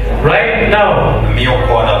 Right now,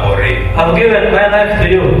 I've given my life to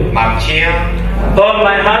you. Hold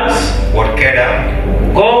my hands.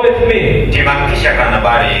 Go with me.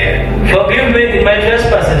 Forgive me in my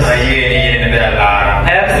trespasses. I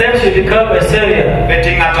accept you to become a Savior.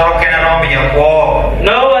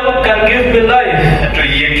 No one can give me life.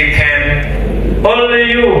 Only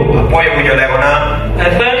you. I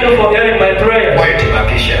thank you for hearing my prayers.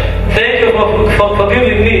 Thank you for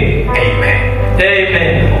forgiving me. Amen.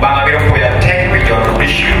 Amen.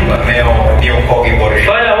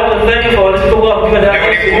 Father, I want to thank you for this work given us.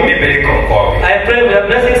 I pray for your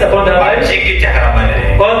blessings upon their lives.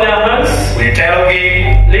 Hold their hands.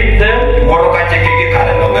 Lead them.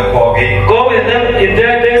 Go with them in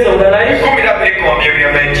their days of their life.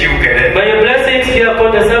 May your blessings be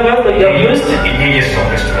upon the servants that you have used. In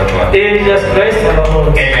Jesus Christ our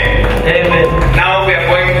Lord. Amen. Amen. Now we are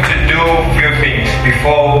going to do a few things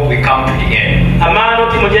before we come to the end. I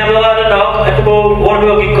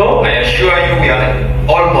assure you we are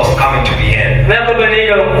almost coming to the end.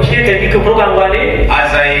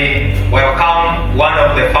 As I welcome one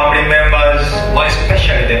of the family members, or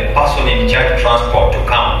especially the person in charge of transport to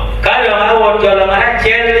come. That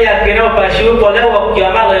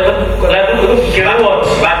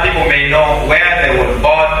people may know where they will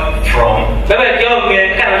board from.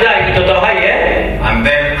 And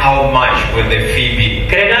then how much will the fee be?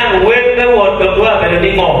 But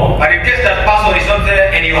in case that person is not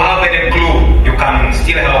there and you have any clue, you can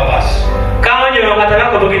still help us.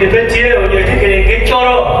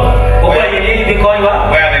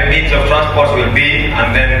 Where the means of transport will be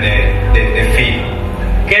and then the fee.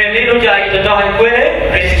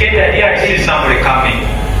 I see somebody coming.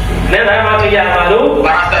 But as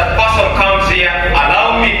that person comes here, allow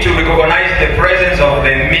me to recognize the presence of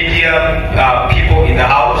the media people in the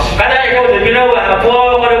house. Can I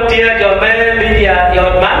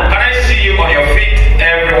see you on your feet?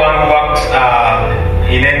 Everyone who works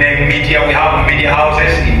in any media. We have media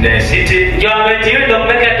houses in the city. Could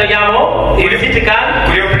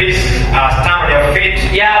you please stand on your feet?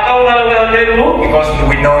 Because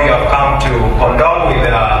we know you have come to condole with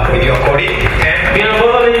your colleague. Let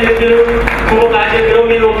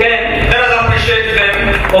us appreciate them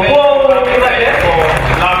for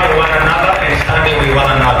loving one another and standing with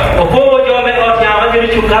one another.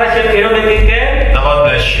 The Lord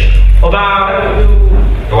bless you.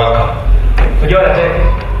 You're welcome.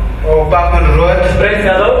 Back on the road. Praise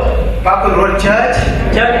the Lord. Back on the road, church.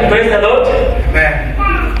 Church, praise the Lord. Amen.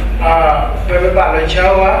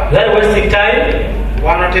 That wasting time.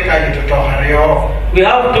 We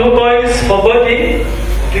have 2 points for boarding.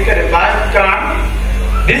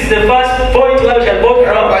 This is the first point where we shall board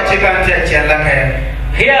from.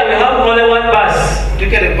 Here we have only one bus.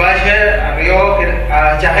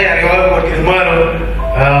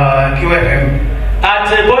 At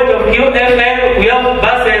the point of QFM, we have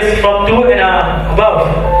buses from 2 and above.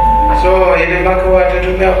 So,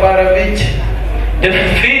 the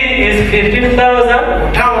fee is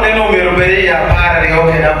 15,000.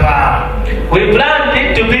 We planned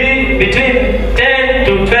it to be between 10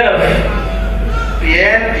 to 12.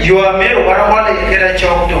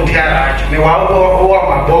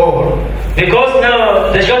 Because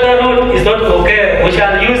now the shorter route is not okay, we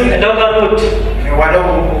shall use a longer route.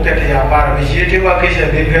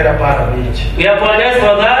 We apologize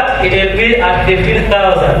for that. It will be at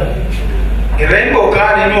 15,000.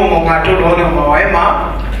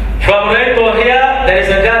 From Rainbow here, there is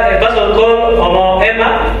a bus called Omoema.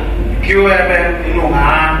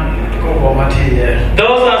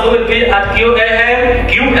 Those who will be at QFM,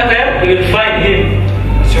 we will find him.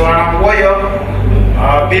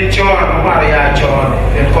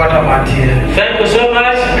 Thank you so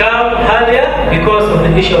much. Come earlier because of the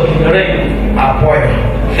issue of the rain.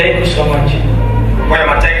 Thank you so much. I am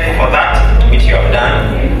thankful for that which you have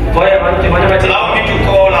done. Allow me to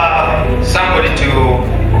call somebody to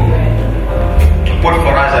put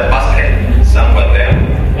for us a basket somewhere there.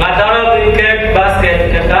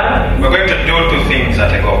 We're going to do 2 things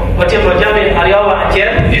at a go.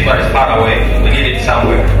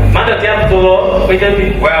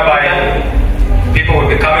 whereby people will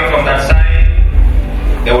be coming from that side.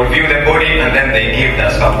 They will view the body and then they give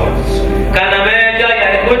their supports.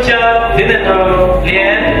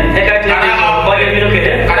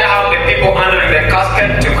 Can I have the people handling the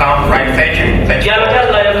casket to come? Right, thank you. Thank you.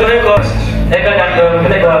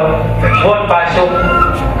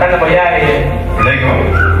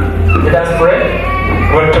 Let us pray.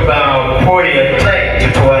 What about pouring take to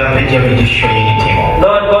 12 unity?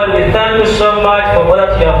 Lord God, we thank you so much for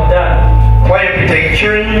what you have done. Why you take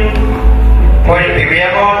children? Why you be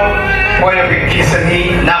able? Why you be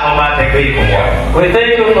kissing? Now, we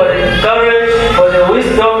thank you for the courage, for the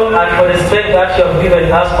wisdom, and for the strength that you have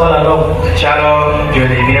given us all along. Shalom, you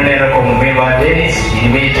live in Denis, you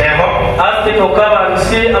meet him. As people come and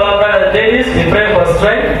see our brother Denis, we pray for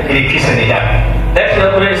strength. That's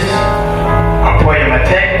your grace.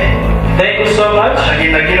 Thank you so much.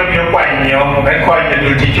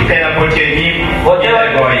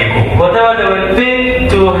 Whatever they will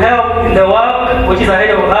think to help in the work which is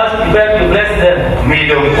ahead of us, we pray to bless them.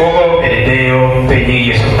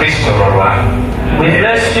 We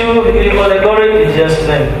bless you, we give you all the glory in Jesus'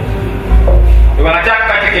 name.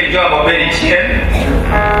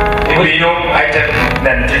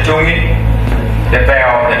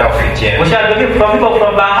 We shall begin from people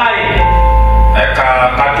from behind.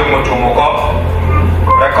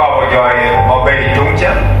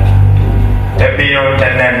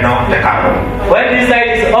 When this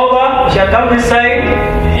side is over, we shall come this side.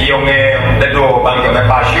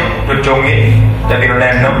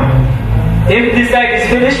 If this side is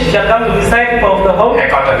finished, we shall come to the side of the home.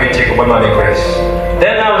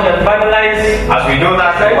 Then now we shall finalize. As we do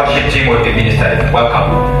that, the worship team will be ministered. Welcome.